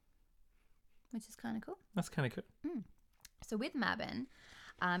Avalon, which is kind of cool. That's kind of cool. So with Mabon,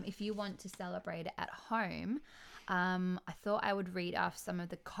 if you want to celebrate it at home, I thought I would read off some of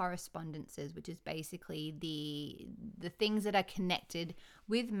the correspondences, which is basically the things that are connected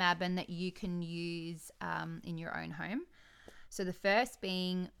with Mabon that you can use in your own home. So the first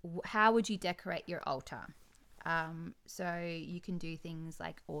being, how would you decorate your altar? So you can do things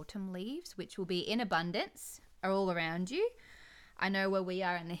like autumn leaves, which will be in abundance, are all around you. I know where we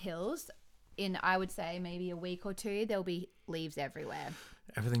are in the hills, in I would say maybe a week or two, there'll be leaves everywhere.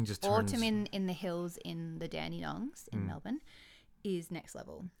 Everything just turns. Autumn in the hills in the Dandenongs in Melbourne is next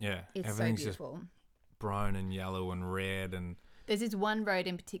level. Yeah, it's everything's so beautiful. Just brown and yellow and red, and there's this one road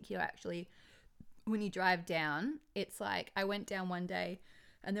in particular, actually, when you drive down, it's like I went down one day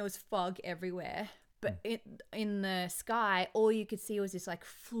and there was fog everywhere, but in the sky, all you could see was this like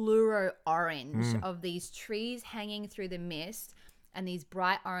fluoro orange of these trees hanging through the mist and these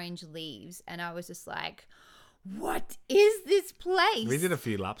bright orange leaves, and I was just like, what is this place? We did a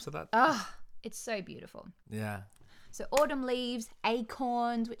few laps of that. Oh, it's so beautiful. Yeah. So autumn leaves,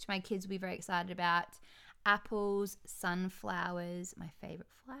 acorns, which my kids will be very excited about, apples, sunflowers, my favorite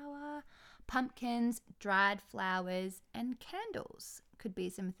flower, pumpkins, dried flowers, and candles could be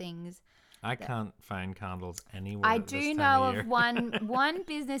some things. I can't find candles anywhere. I do know of one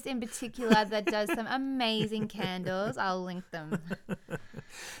business in particular that does some amazing candles. I'll link them.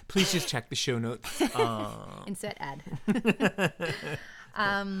 Please just check the show notes. Insert ad.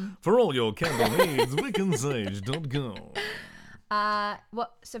 For all your candle needs, wickensage.com.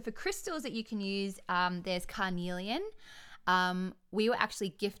 So for crystals that you can use, there's carnelian. We were actually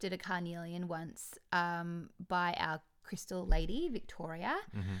gifted a carnelian once by our crystal lady, Victoria.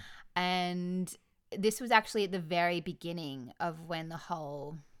 Mm-hmm. And this was actually at the very beginning of when the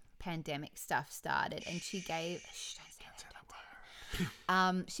whole pandemic stuff started. And she gave...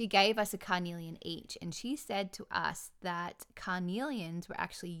 she gave us a carnelian each, and she said to us that carnelians were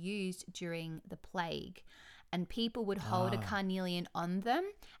actually used during the plague, and people would hold a carnelian on them,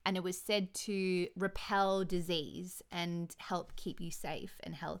 and it was said to repel disease and help keep you safe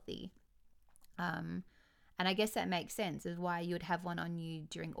and healthy. And I guess that makes sense as why you would have one on you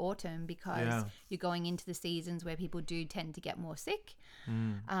during autumn, because you're going into the seasons where people do tend to get more sick.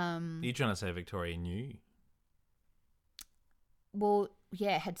 Are you trying to say Victoria knew? Well,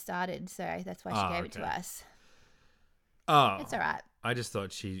 yeah, it had started, so that's why she gave it to us. Oh. It's all right. I just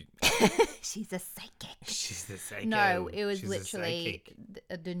thought she... She's a psychic. She's the psychic. No, it was literally...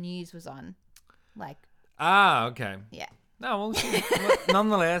 The news was on. Like... Okay. Yeah. No, well,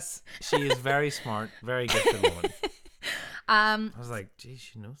 nonetheless, she is very smart, very gifted woman. I was like, geez,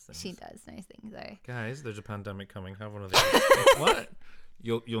 she knows things. She does know things, though. Guys, there's a pandemic coming. Have one of these. What?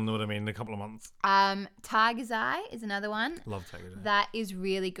 You'll know what I mean in a couple of months. Tiger's Eye is another one. Love Tiger's Eye. That is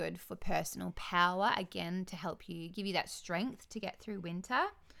really good for personal power, again, to help you, give you that strength to get through winter.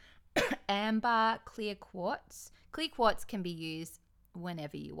 Amber, clear quartz. Clear quartz can be used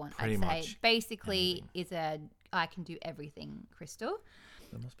whenever you want, Pretty I'd much say. Basically, anything. is a I can do everything crystal.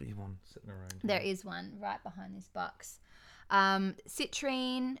 There must be one sitting around here. There is one right behind this box.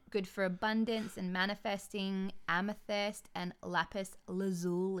 Citrine, good for abundance and manifesting. Amethyst and lapis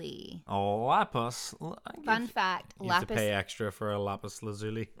lazuli. Oh, lapis. Fun fact, you have to pay extra for a lapis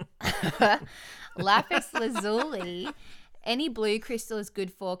lazuli. Lapis lazuli, any blue crystal is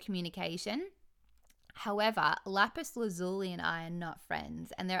good for communication. However, lapis lazuli and I are not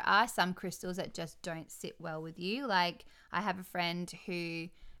friends, and there are some crystals that just don't sit well with you. Like, I have a friend who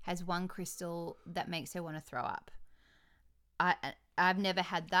has one crystal that makes her want to throw up. I've never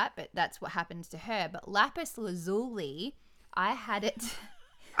had that, but that's what happens to her. But lapis lazuli, I had it.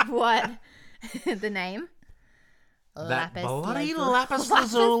 What? The name? That bloody lapis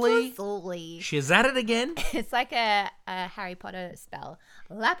lazuli. She's at it again. It's like a Harry Potter spell.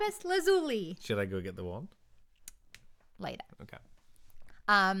 Lapis lazuli. Should I go get the wand? Later. Okay.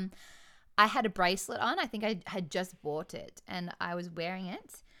 I had a bracelet on. I think I had just bought it, and I was wearing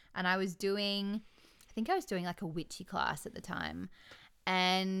it, and I was doing like a witchy class at the time,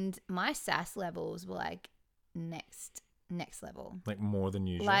 and my sass levels were like next level. Like more than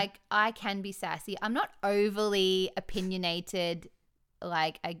usual. Like, I can be sassy. I'm not overly opinionated,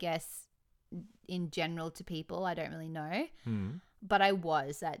 like, I guess, in general to people. I don't really know. But I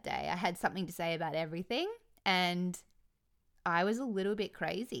was that day. I had something to say about everything, and I was a little bit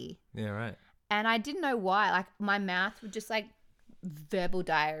crazy. Yeah, right. And I didn't know why. Like, my mouth would just, like, verbal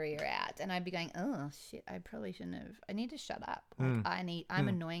diarrhea out, and I'd be going, oh, shit, I probably shouldn't have. I need to shut up. Like, I'm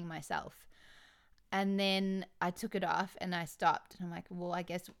annoying myself. And then I took it off and I stopped. And I'm like, well, I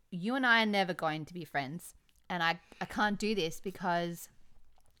guess you and I are never going to be friends. And I can't do this because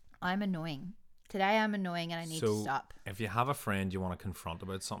I'm annoying. Today I'm annoying and I need to stop. If you have a friend you want to confront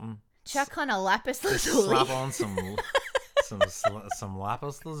about something, chuck on a lapis lazuli. Slap on some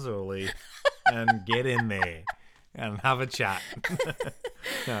lapis lazuli and get in there and have a chat.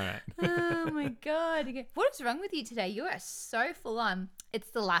 All right. Oh my god. What is wrong with you today? You are so full on. It's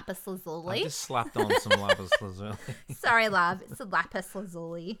the lapis lazuli. I just slapped on some lapis lazuli. Sorry, love. It's the lapis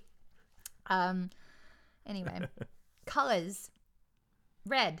lazuli. Anyway, colors: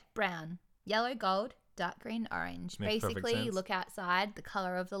 red, brown, yellow, gold, dark green, orange. Makes Basically, perfect you sense. look outside, the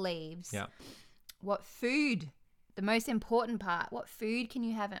color of the leaves. Yeah. What food? The most important part. What food can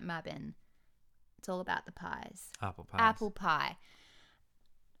you have at Mabon? It's all about the pies. Apple pies. Apple pie.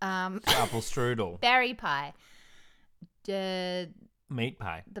 Apple strudel. Berry pie. The Meat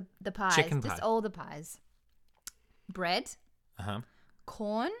pie. pies. Chicken Just pie. all the pies. Bread. Uh-huh.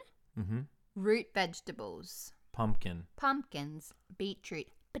 Corn. Mm-hmm. Root vegetables. Pumpkin. Pumpkins. Beetroot.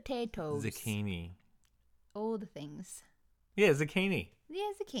 Potatoes. Zucchini. All the things. Yeah, zucchini.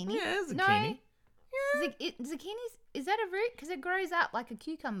 Yeah, zucchini. Yeah, zucchini. No. Zucchini's, is that a root? Because it grows up like a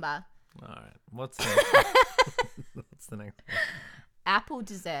cucumber. All right. What's next? What's the next one? Apple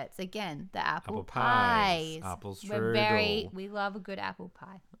desserts. Again, the apple pies. pies. Apple strudel. We love a good apple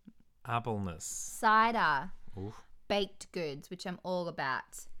pie. Appleness. Cider. Oof. Baked goods, which I'm all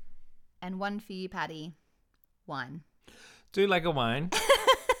about. And one for you, Patty. Wine. Do like a wine.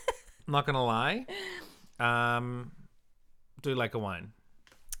 Not gonna lie. Do like a wine.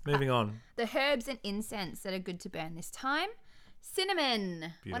 Moving on. The herbs and incense that are good to burn this time. Cinnamon.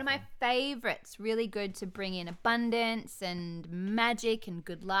 Beautiful. One of my favorites. Really good to bring in abundance and magic and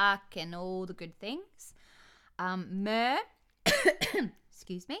good luck and all the good things. Myrrh.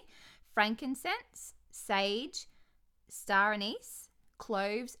 Excuse me. Frankincense. Sage. Star anise.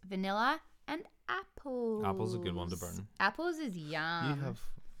 Cloves. Vanilla. And apples. Apple's a good one to burn. Apples is yum. You have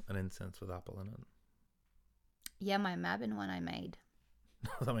an incense with apple in it. Yeah, my Mabon one I made.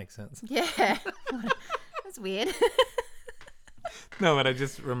 That makes sense. Yeah. That's weird. No, but I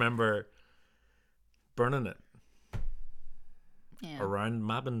just remember burning it Yeah. around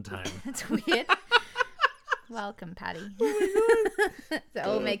Mabon time. That's weird. Welcome, Patty. It's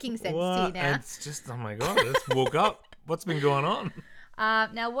all making sense to you now. It's just, oh my God, I just woke up. What's been going on?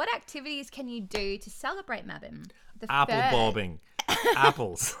 Now, what activities can you do to celebrate Mabon? Apple bobbing.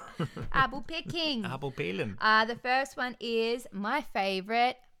 Apples. Apple picking. Apple peeling. The first one is my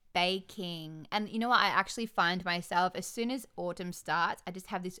favorite, baking. And you know what? I actually find myself, as soon as autumn starts, I just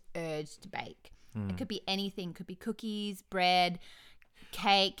have this urge to bake. It could be anything. It could be cookies, bread,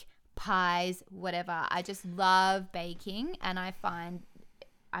 cake, pies, whatever. I just love baking. And I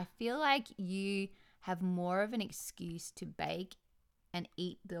feel like you have more of an excuse to bake and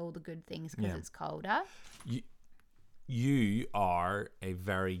eat all the good things because it's colder. You are a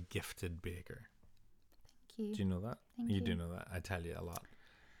very gifted baker. Thank you. Do you know that? Thank You you. do know that. I tell you a lot.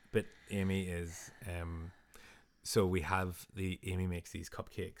 But Amy is, so Amy makes these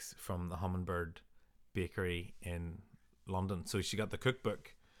cupcakes from the Hummingbird Bakery in London. So she got the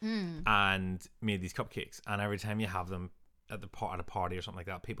cookbook and made these cupcakes. And every time you have them at a party or something like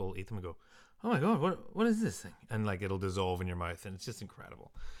that, people eat them and go, "Oh my God, what is this thing?" And like it'll dissolve in your mouth, and it's just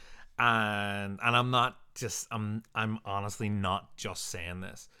incredible. And I'm not just I'm honestly not just saying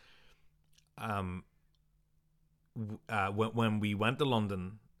this. When we went to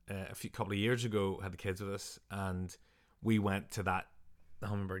London couple of years ago, had the kids with us, and we went to the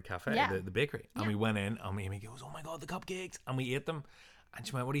Hummingbird Cafe, the bakery, and we went in, and Amy goes, "Oh my God, the cupcakes!" And we ate them, and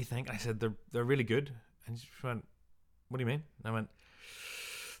she went, "What do you think?" And I said, "They're really good." And she went, "What do you mean?" And I went,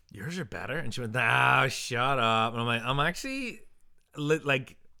 "Yours are better." And she went, "Nah, shut up." And I'm like, "I'm actually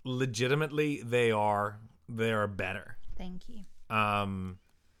legitimately they are better." Thank you. I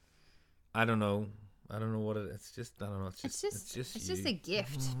don't know what it is. It's just, I don't know. It's just you. a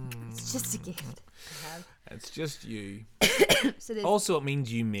gift. It's just a gift to have. It's just you. So there's, Also, it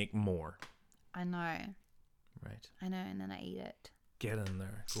means you make more. I know, Right. and then I eat it. Get in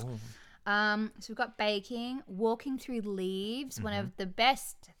there. Go on. So we've got baking, walking through leaves, one of the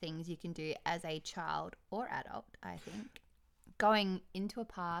best things you can do as a child or adult, I think. Going into a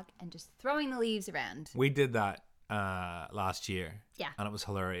park and just throwing the leaves around. We did that last year. Yeah. And it was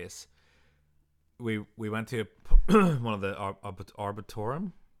hilarious. We went to one of the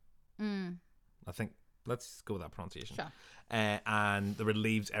arboretum. I think, let's go with that pronunciation. Sure. And there were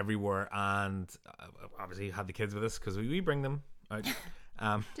leaves everywhere, and obviously had the kids with us because we bring them out.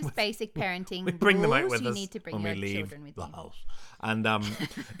 Just basic parenting We bring them out rules. with You us need to bring when your we leave children with the you. house. And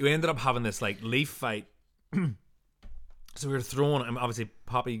we ended up having this like leaf fight. So we were throwing, and obviously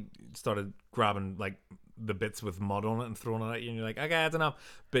Poppy started grabbing like the bits with mud on it and throwing it at you, and you're like, okay, that's enough.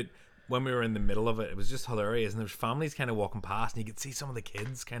 But when we were in the middle of it, it was just hilarious. And there was families kind of walking past, and you could see some of the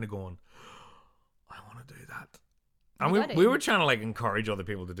kids kind of going, I want to do that. And we were trying to like encourage other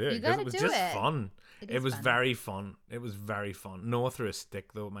people to do it because it was just fun. It was very fun. It was very fun. Noah threw a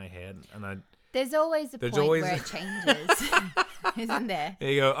stick though at my head, and there's always a point where it changes, isn't there?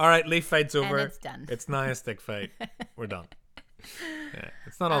 There you go. All right, leaf fight's over. And it's done. It's now a stick fight. We're done. Yeah,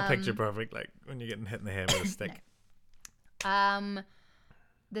 it's not all picture perfect like when you're getting hit in the head with a stick.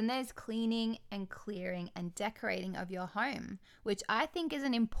 Then there's cleaning and clearing and decorating of your home, which I think is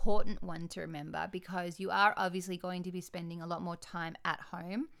an important one to remember because you are obviously going to be spending a lot more time at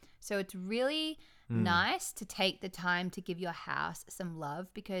home. So it's really nice to take the time to give your house some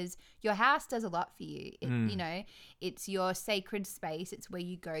love because your house does a lot for you. You know, it's your sacred space. It's where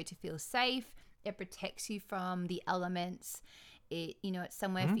you go to feel safe. It protects you from the elements. It's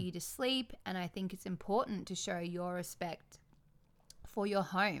somewhere for you to sleep. And I think it's important to show your respect for your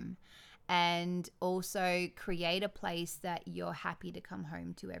home and also create a place that you're happy to come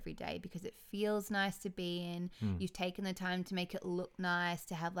home to every day because it feels nice to be in. You've taken the time to make it look nice,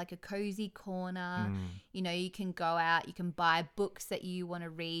 to have like a cozy corner. You can go out, you can buy books that you want to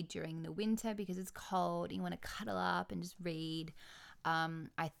read during the winter because it's cold and you want to cuddle up and just read.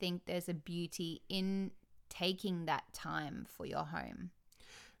 I think there's a beauty in taking that time for your home.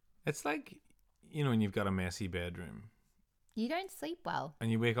 It's like, when you've got a messy bedroom. You don't sleep well.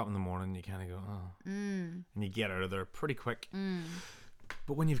 And you wake up in the morning, you kind of go, and you get out of there pretty quick.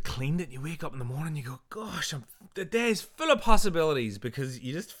 But when you've cleaned it, you wake up in the morning, you go, gosh, the day's full of possibilities because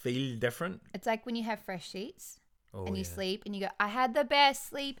you just feel different. It's like when you have fresh sheets and you sleep and you go, I had the best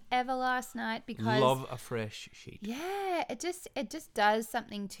sleep ever last night because... Love a fresh sheet. Yeah, it just does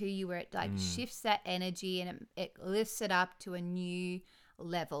something to you where it like shifts that energy and it lifts it up to a new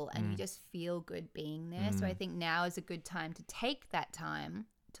level and you just feel good being there. So I think now is a good time to take that time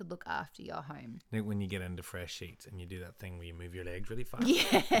to look after your home. Like when you get into fresh sheets and you do that thing where you move your legs really fast.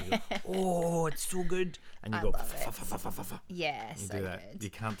 Yeah. And you go, oh, it's so good. And you go, yeah, you so do that. good.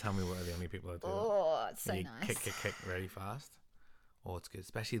 You can't tell me we're the only people that do that. Oh, it's so nice. Kick very fast. Oh, it's good.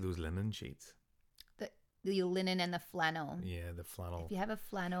 Especially those linen sheets. The linen and the flannel. Yeah, the flannel. If you have a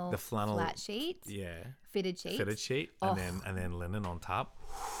flannel flat sheet. Yeah. Fitted sheet. And then linen on top.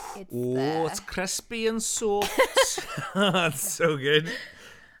 It's crispy and soft. It's so good.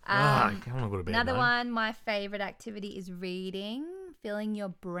 I want to go to bed Another now. one, my favorite activity is reading, filling your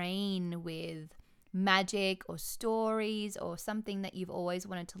brain with magic or stories or something that you've always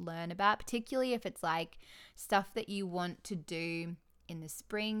wanted to learn about, particularly if it's like stuff that you want to do in the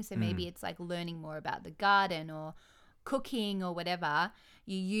spring. So maybe it's like learning more about the garden or cooking or whatever.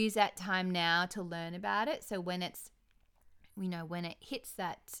 You use that time now to learn about it. So when it hits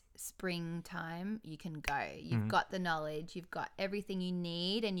that springtime, you can go. You've got the knowledge, you've got everything you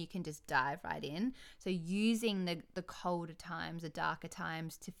need, and you can just dive right in. So using the colder times, the darker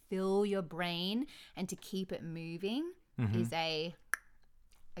times to fill your brain and to keep it moving is a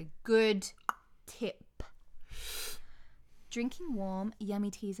good tip. Drinking warm,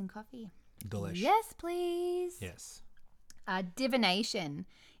 yummy teas and coffee. Delish. Yes, please. Yes. Divination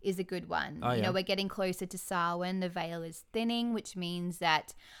is a good one. Oh, yeah. We're getting closer to Samhain. The veil is thinning, which means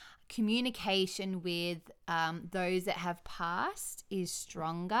that communication with those that have passed is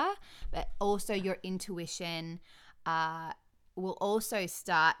stronger, but also your intuition will also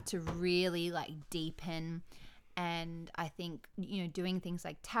start to really like deepen. And I think, doing things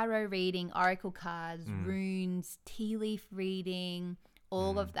like tarot reading, oracle cards, runes, tea leaf reading,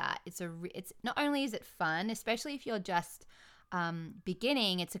 all of that. It's not only is it fun, especially if you're just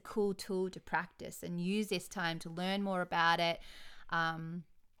beginning, it's a cool tool to practice and use this time to learn more about it.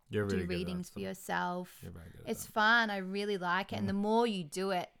 You're really do readings for yourself. You're very good. It's fun. I really like it. And the more you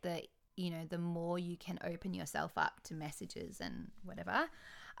do it, the more you can open yourself up to messages and whatever.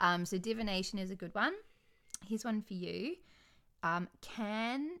 So divination is a good one. Here's one for you.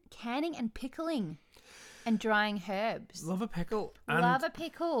 Canning and pickling and drying herbs. Love a pickle. Love a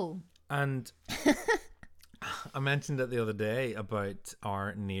pickle. And I mentioned it the other day about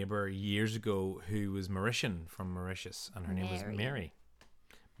our neighbour years ago who was Mauritian, from Mauritius, and her name was Mary.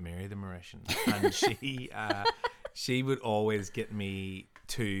 Mary the Mauritian. And she would always get me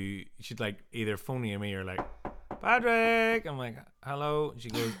to, she'd like either phone me or like, Patrick. I'm like, hello.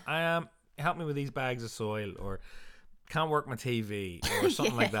 She goes, help me with these bags of soil, or can't work my TV, or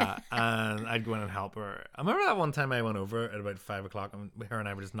something like that. And I'd go in and help her. I remember that one time I went over at about 5 o'clock and her and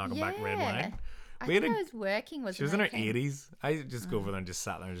I were just knocking back red wine. I think I was working. She was in her 80s. I just go over there and just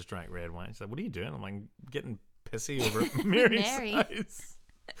sat there and just drank red wine. She's like, what are you doing? I'm like, getting pissy over Mary's house.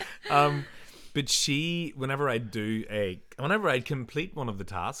 But whenever I'd complete one of the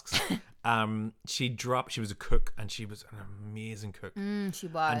tasks, she was a cook, and she was an amazing cook. She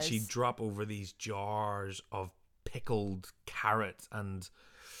was. And she'd drop over these jars of pickled carrot and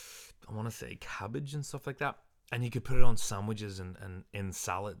I want to say cabbage and stuff like that. And you could put it on sandwiches and in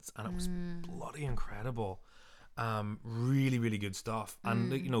salads, and it was bloody incredible. Really, really good stuff.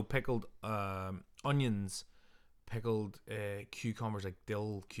 And pickled onions, pickled cucumbers, like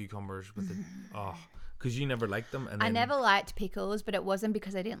dill cucumbers with the because you never liked them. And I never liked pickles, but it wasn't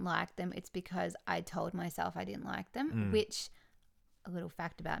because I didn't like them. It's because I told myself I didn't like them, which, a little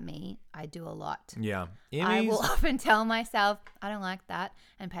fact about me, I do a lot. Yeah. I will often tell myself, I don't like that.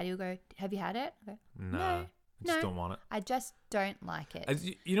 And Patty will go, have you had it? I go, no. I just don't want it. I just don't like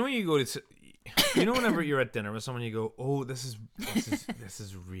it. You know when you go to... You know whenever you're at dinner with someone, you go, oh, this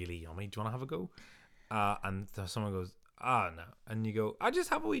is really yummy. Do you want to have a go? And someone goes, no. And you go, I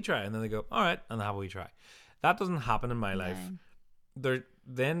just have a wee try. And then they go, all right, and they have a wee try. That doesn't happen in my life. There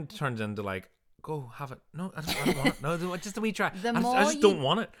then turns into like, go have it. No, I don't want it. No, just a wee try. I just don't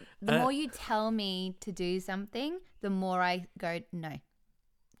want it. The more you tell me to do something, the more I go, no,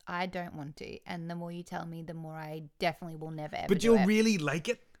 I don't want to. And the more you tell me, the more I definitely will never ever But do it. you'll really like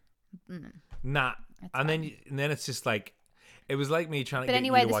it? Nah. That's and fine. then it's just like, it was like me trying to But get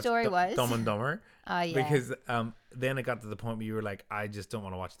anyway, you to the watch story was Dumb and Dumber. Oh, yeah. Because then it got to the point where you were like, I just don't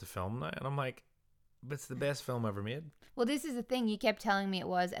want to watch the film now. And I'm like, but it's the best film ever made. Well, this is the thing. You kept telling me it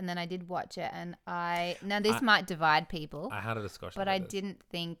was, and then I did watch it, and this might divide people. I had a discussion but about I this. didn't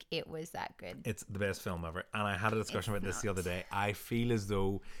think it was that good. It's the best film ever. And I had a discussion about this the other day. I feel as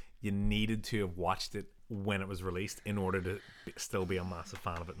though you needed to have watched it when it was released in order to still be a massive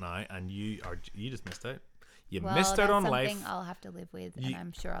fan of it now. And you just missed out. You missed out on life. That's something I'll have to live with, and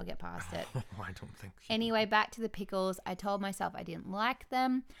I'm sure I'll get past it. I don't think so. Anyway, back to the pickles. I told myself I didn't like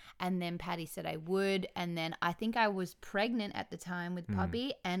them, and then Patty said I would, and then I think I was pregnant at the time with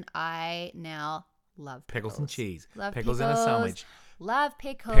Poppy, and I now love pickles. Pickles and cheese. Love pickles in a sandwich. Love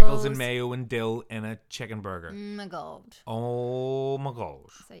pickles. Pickles and mayo and dill in a chicken burger. Oh my god. Oh my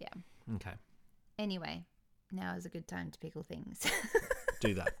gosh. So yeah. Okay. Anyway, now is a good time to pickle things.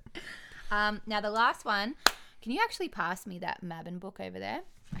 Do that. Now the last one. Can you actually pass me that Mabon book over there?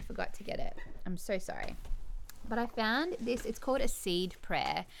 I forgot to get it. I'm so sorry. But I found this. It's called a seed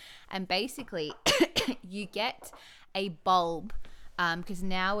prayer. And basically, you get a bulb because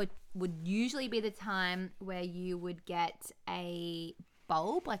now it would usually be the time where you would get a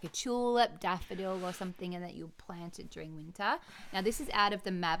bulb, like a tulip, daffodil or something, and that you'll plant it during winter. Now, this is out of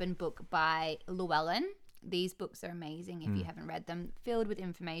the Mabon book by Llewellyn. These books are amazing if you haven't read them, filled with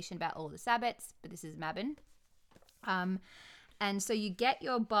information about all the Sabbats, but this is Mabon. And so you get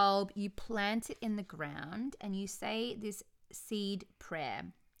your bulb, you plant it in the ground, and you say this seed prayer,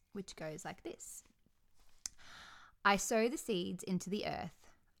 which goes like this. I sow the seeds into the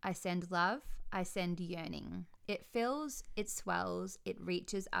earth. I send love. I send yearning. It fills, it swells, it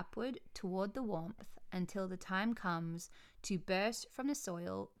reaches upward toward the warmth until the time comes to burst from the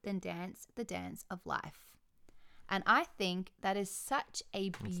soil, then dance the dance of life. And I think that is such a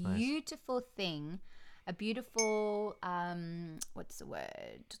beautiful thing. A beautiful,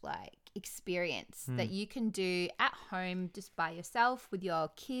 experience that you can do at home just by yourself, with your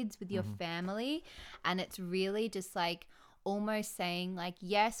kids, with your family. And it's really just like almost saying like,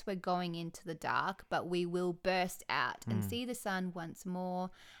 yes, we're going into the dark, but we will burst out and see the sun once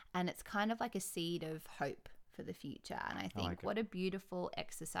more. And it's kind of like a seed of hope for the future. And I think what a beautiful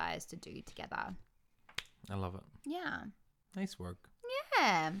exercise to do together. I love it. Yeah. Nice work.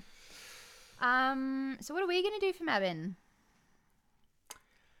 Yeah. So what are we going to do for Mabon?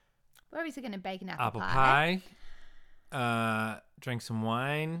 We're obviously going to bake an apple pie. Drink some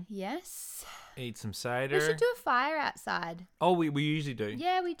wine. Yes. Eat some cider. We should do a fire outside. Oh, we usually do.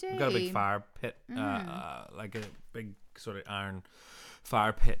 Yeah, we do. We've got a big fire pit, like a big sort of iron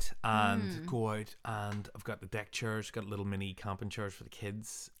fire pit, and go out, and I've got the deck chairs, got little mini camping chairs for the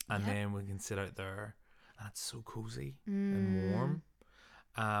kids, and then we can sit out there, and it's so cozy and warm.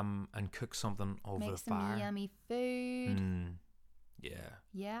 And cook something over the fire. Make some yummy food.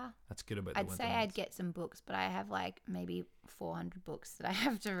 Yeah. That's good about the winter I'd say months. I'd get some books, but I have like maybe 400 books that I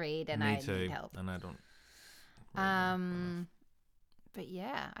have to read, and Me I too. need help. And I don't. But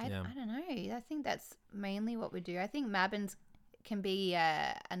yeah, I don't know. I think that's mainly what we do. I think Mabon's can be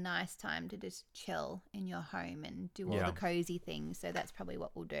a nice time to just chill in your home and do all the cozy things. So that's probably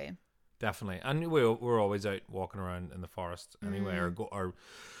what we'll do. Definitely, and we're always out walking around in the forest anyway, or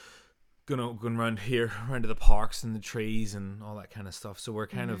going around here, around to the parks and the trees and all that kind of stuff. So we're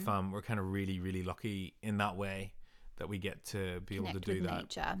kind of really really lucky in that way, that we get to be Connect able to do with that.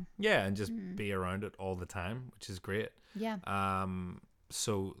 nature. Yeah, and just be around it all the time, which is great. Yeah.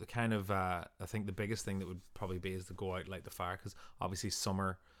 So the kind of I think the biggest thing that would probably be is to go out, light the fire, because obviously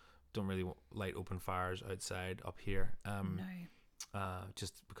summer don't really light open fires outside up here. No.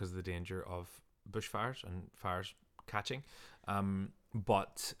 Just because of the danger of bushfires and fires catching.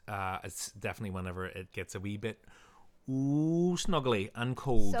 But it's definitely whenever it gets a wee bit snuggly and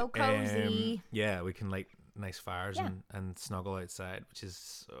cold. So cozy. Yeah, we can light nice fires and snuggle outside, which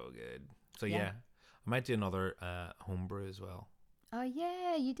is so good. So yeah, I might do another homebrew as well. Oh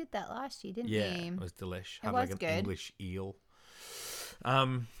yeah, you did that last year, didn't you? Yeah, it was delish. It Had was like an good. English eel.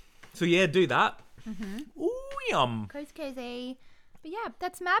 So yeah, do that. Ooh, yum. Cozy. But yeah,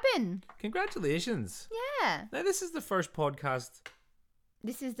 that's Mabon. Congratulations. Yeah. Now this is the first podcast.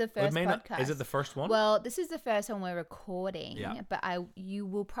 This is the first podcast. Is it the first one? Well, this is the first one we're recording, Yeah. but you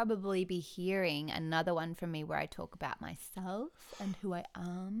will probably be hearing another one from me where I talk about myself and who I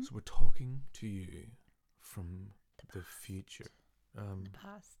am. So we're talking to you from the future. The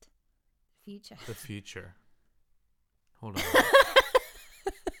past. Future. The future. Hold on.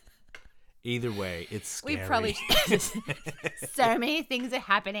 Either way, it's scary. We probably just so many things are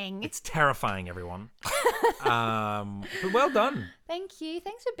happening. It's terrifying, everyone. But well done. Thank you.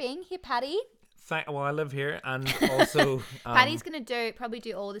 Thanks for being here, Patty. Well, I live here, and also Patty's gonna probably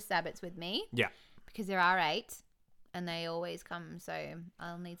do all the Sabbats with me. Yeah. Because there are 8, and they always come, so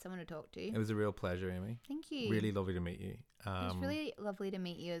I'll need someone to talk to. It was a real pleasure, Amy. Thank you. Really lovely to meet you. It was really lovely to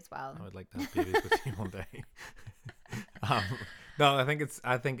meet you as well. I would like to have babies with you one day. No, I think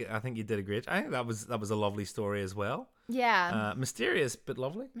you did a great. I think that was a lovely story as well. Yeah. Mysterious but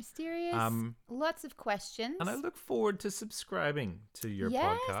lovely. Mysterious. Lots of questions. And I look forward to subscribing to your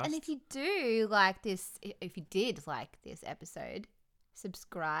podcast. And if you do like this, if you did like this episode,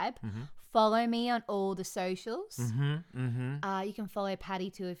 subscribe. Follow me on all the socials. You can follow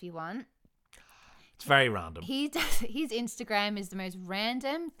Patty too if you want. It's very random. His Instagram is the most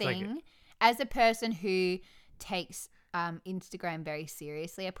random thing. As a person who takes Instagram very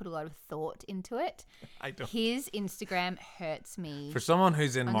seriously, I put a lot of thought into it. I don't. His Instagram hurts me. For someone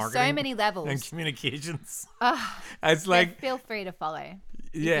who's in on marketing so many levels and communications, it's so like feel free to follow.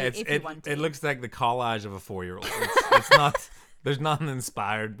 If you want to. It looks like the collage of a 4-year-old. It's not. There's nothing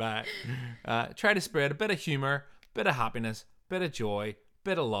inspired by it. Try to spread a bit of humor, bit of happiness, bit of joy,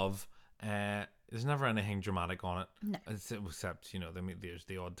 bit of love. There's never anything dramatic on it. No. Except, there's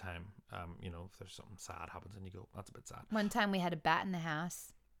the odd time, if there's something sad happens and you go, that's a bit sad. One time we had a bat in the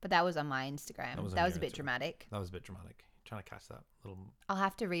house, but that was on my Instagram. That was a bit dramatic. That was a bit dramatic. Trying to catch that little... I'll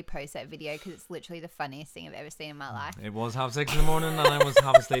have to repost that video because it's literally the funniest thing I've ever seen in my life. It was 6:30 in the morning and I was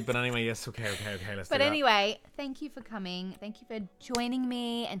half asleep. But anyway, yes, okay, let's do that. But anyway, thank you for coming. Thank you for joining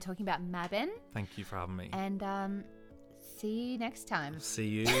me and talking about Mabon. Thank you for having me. And see you next time. See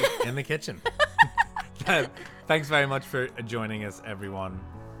you in the kitchen. Thanks very much for joining us, everyone.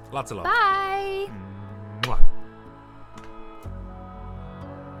 Lots of love. Bye.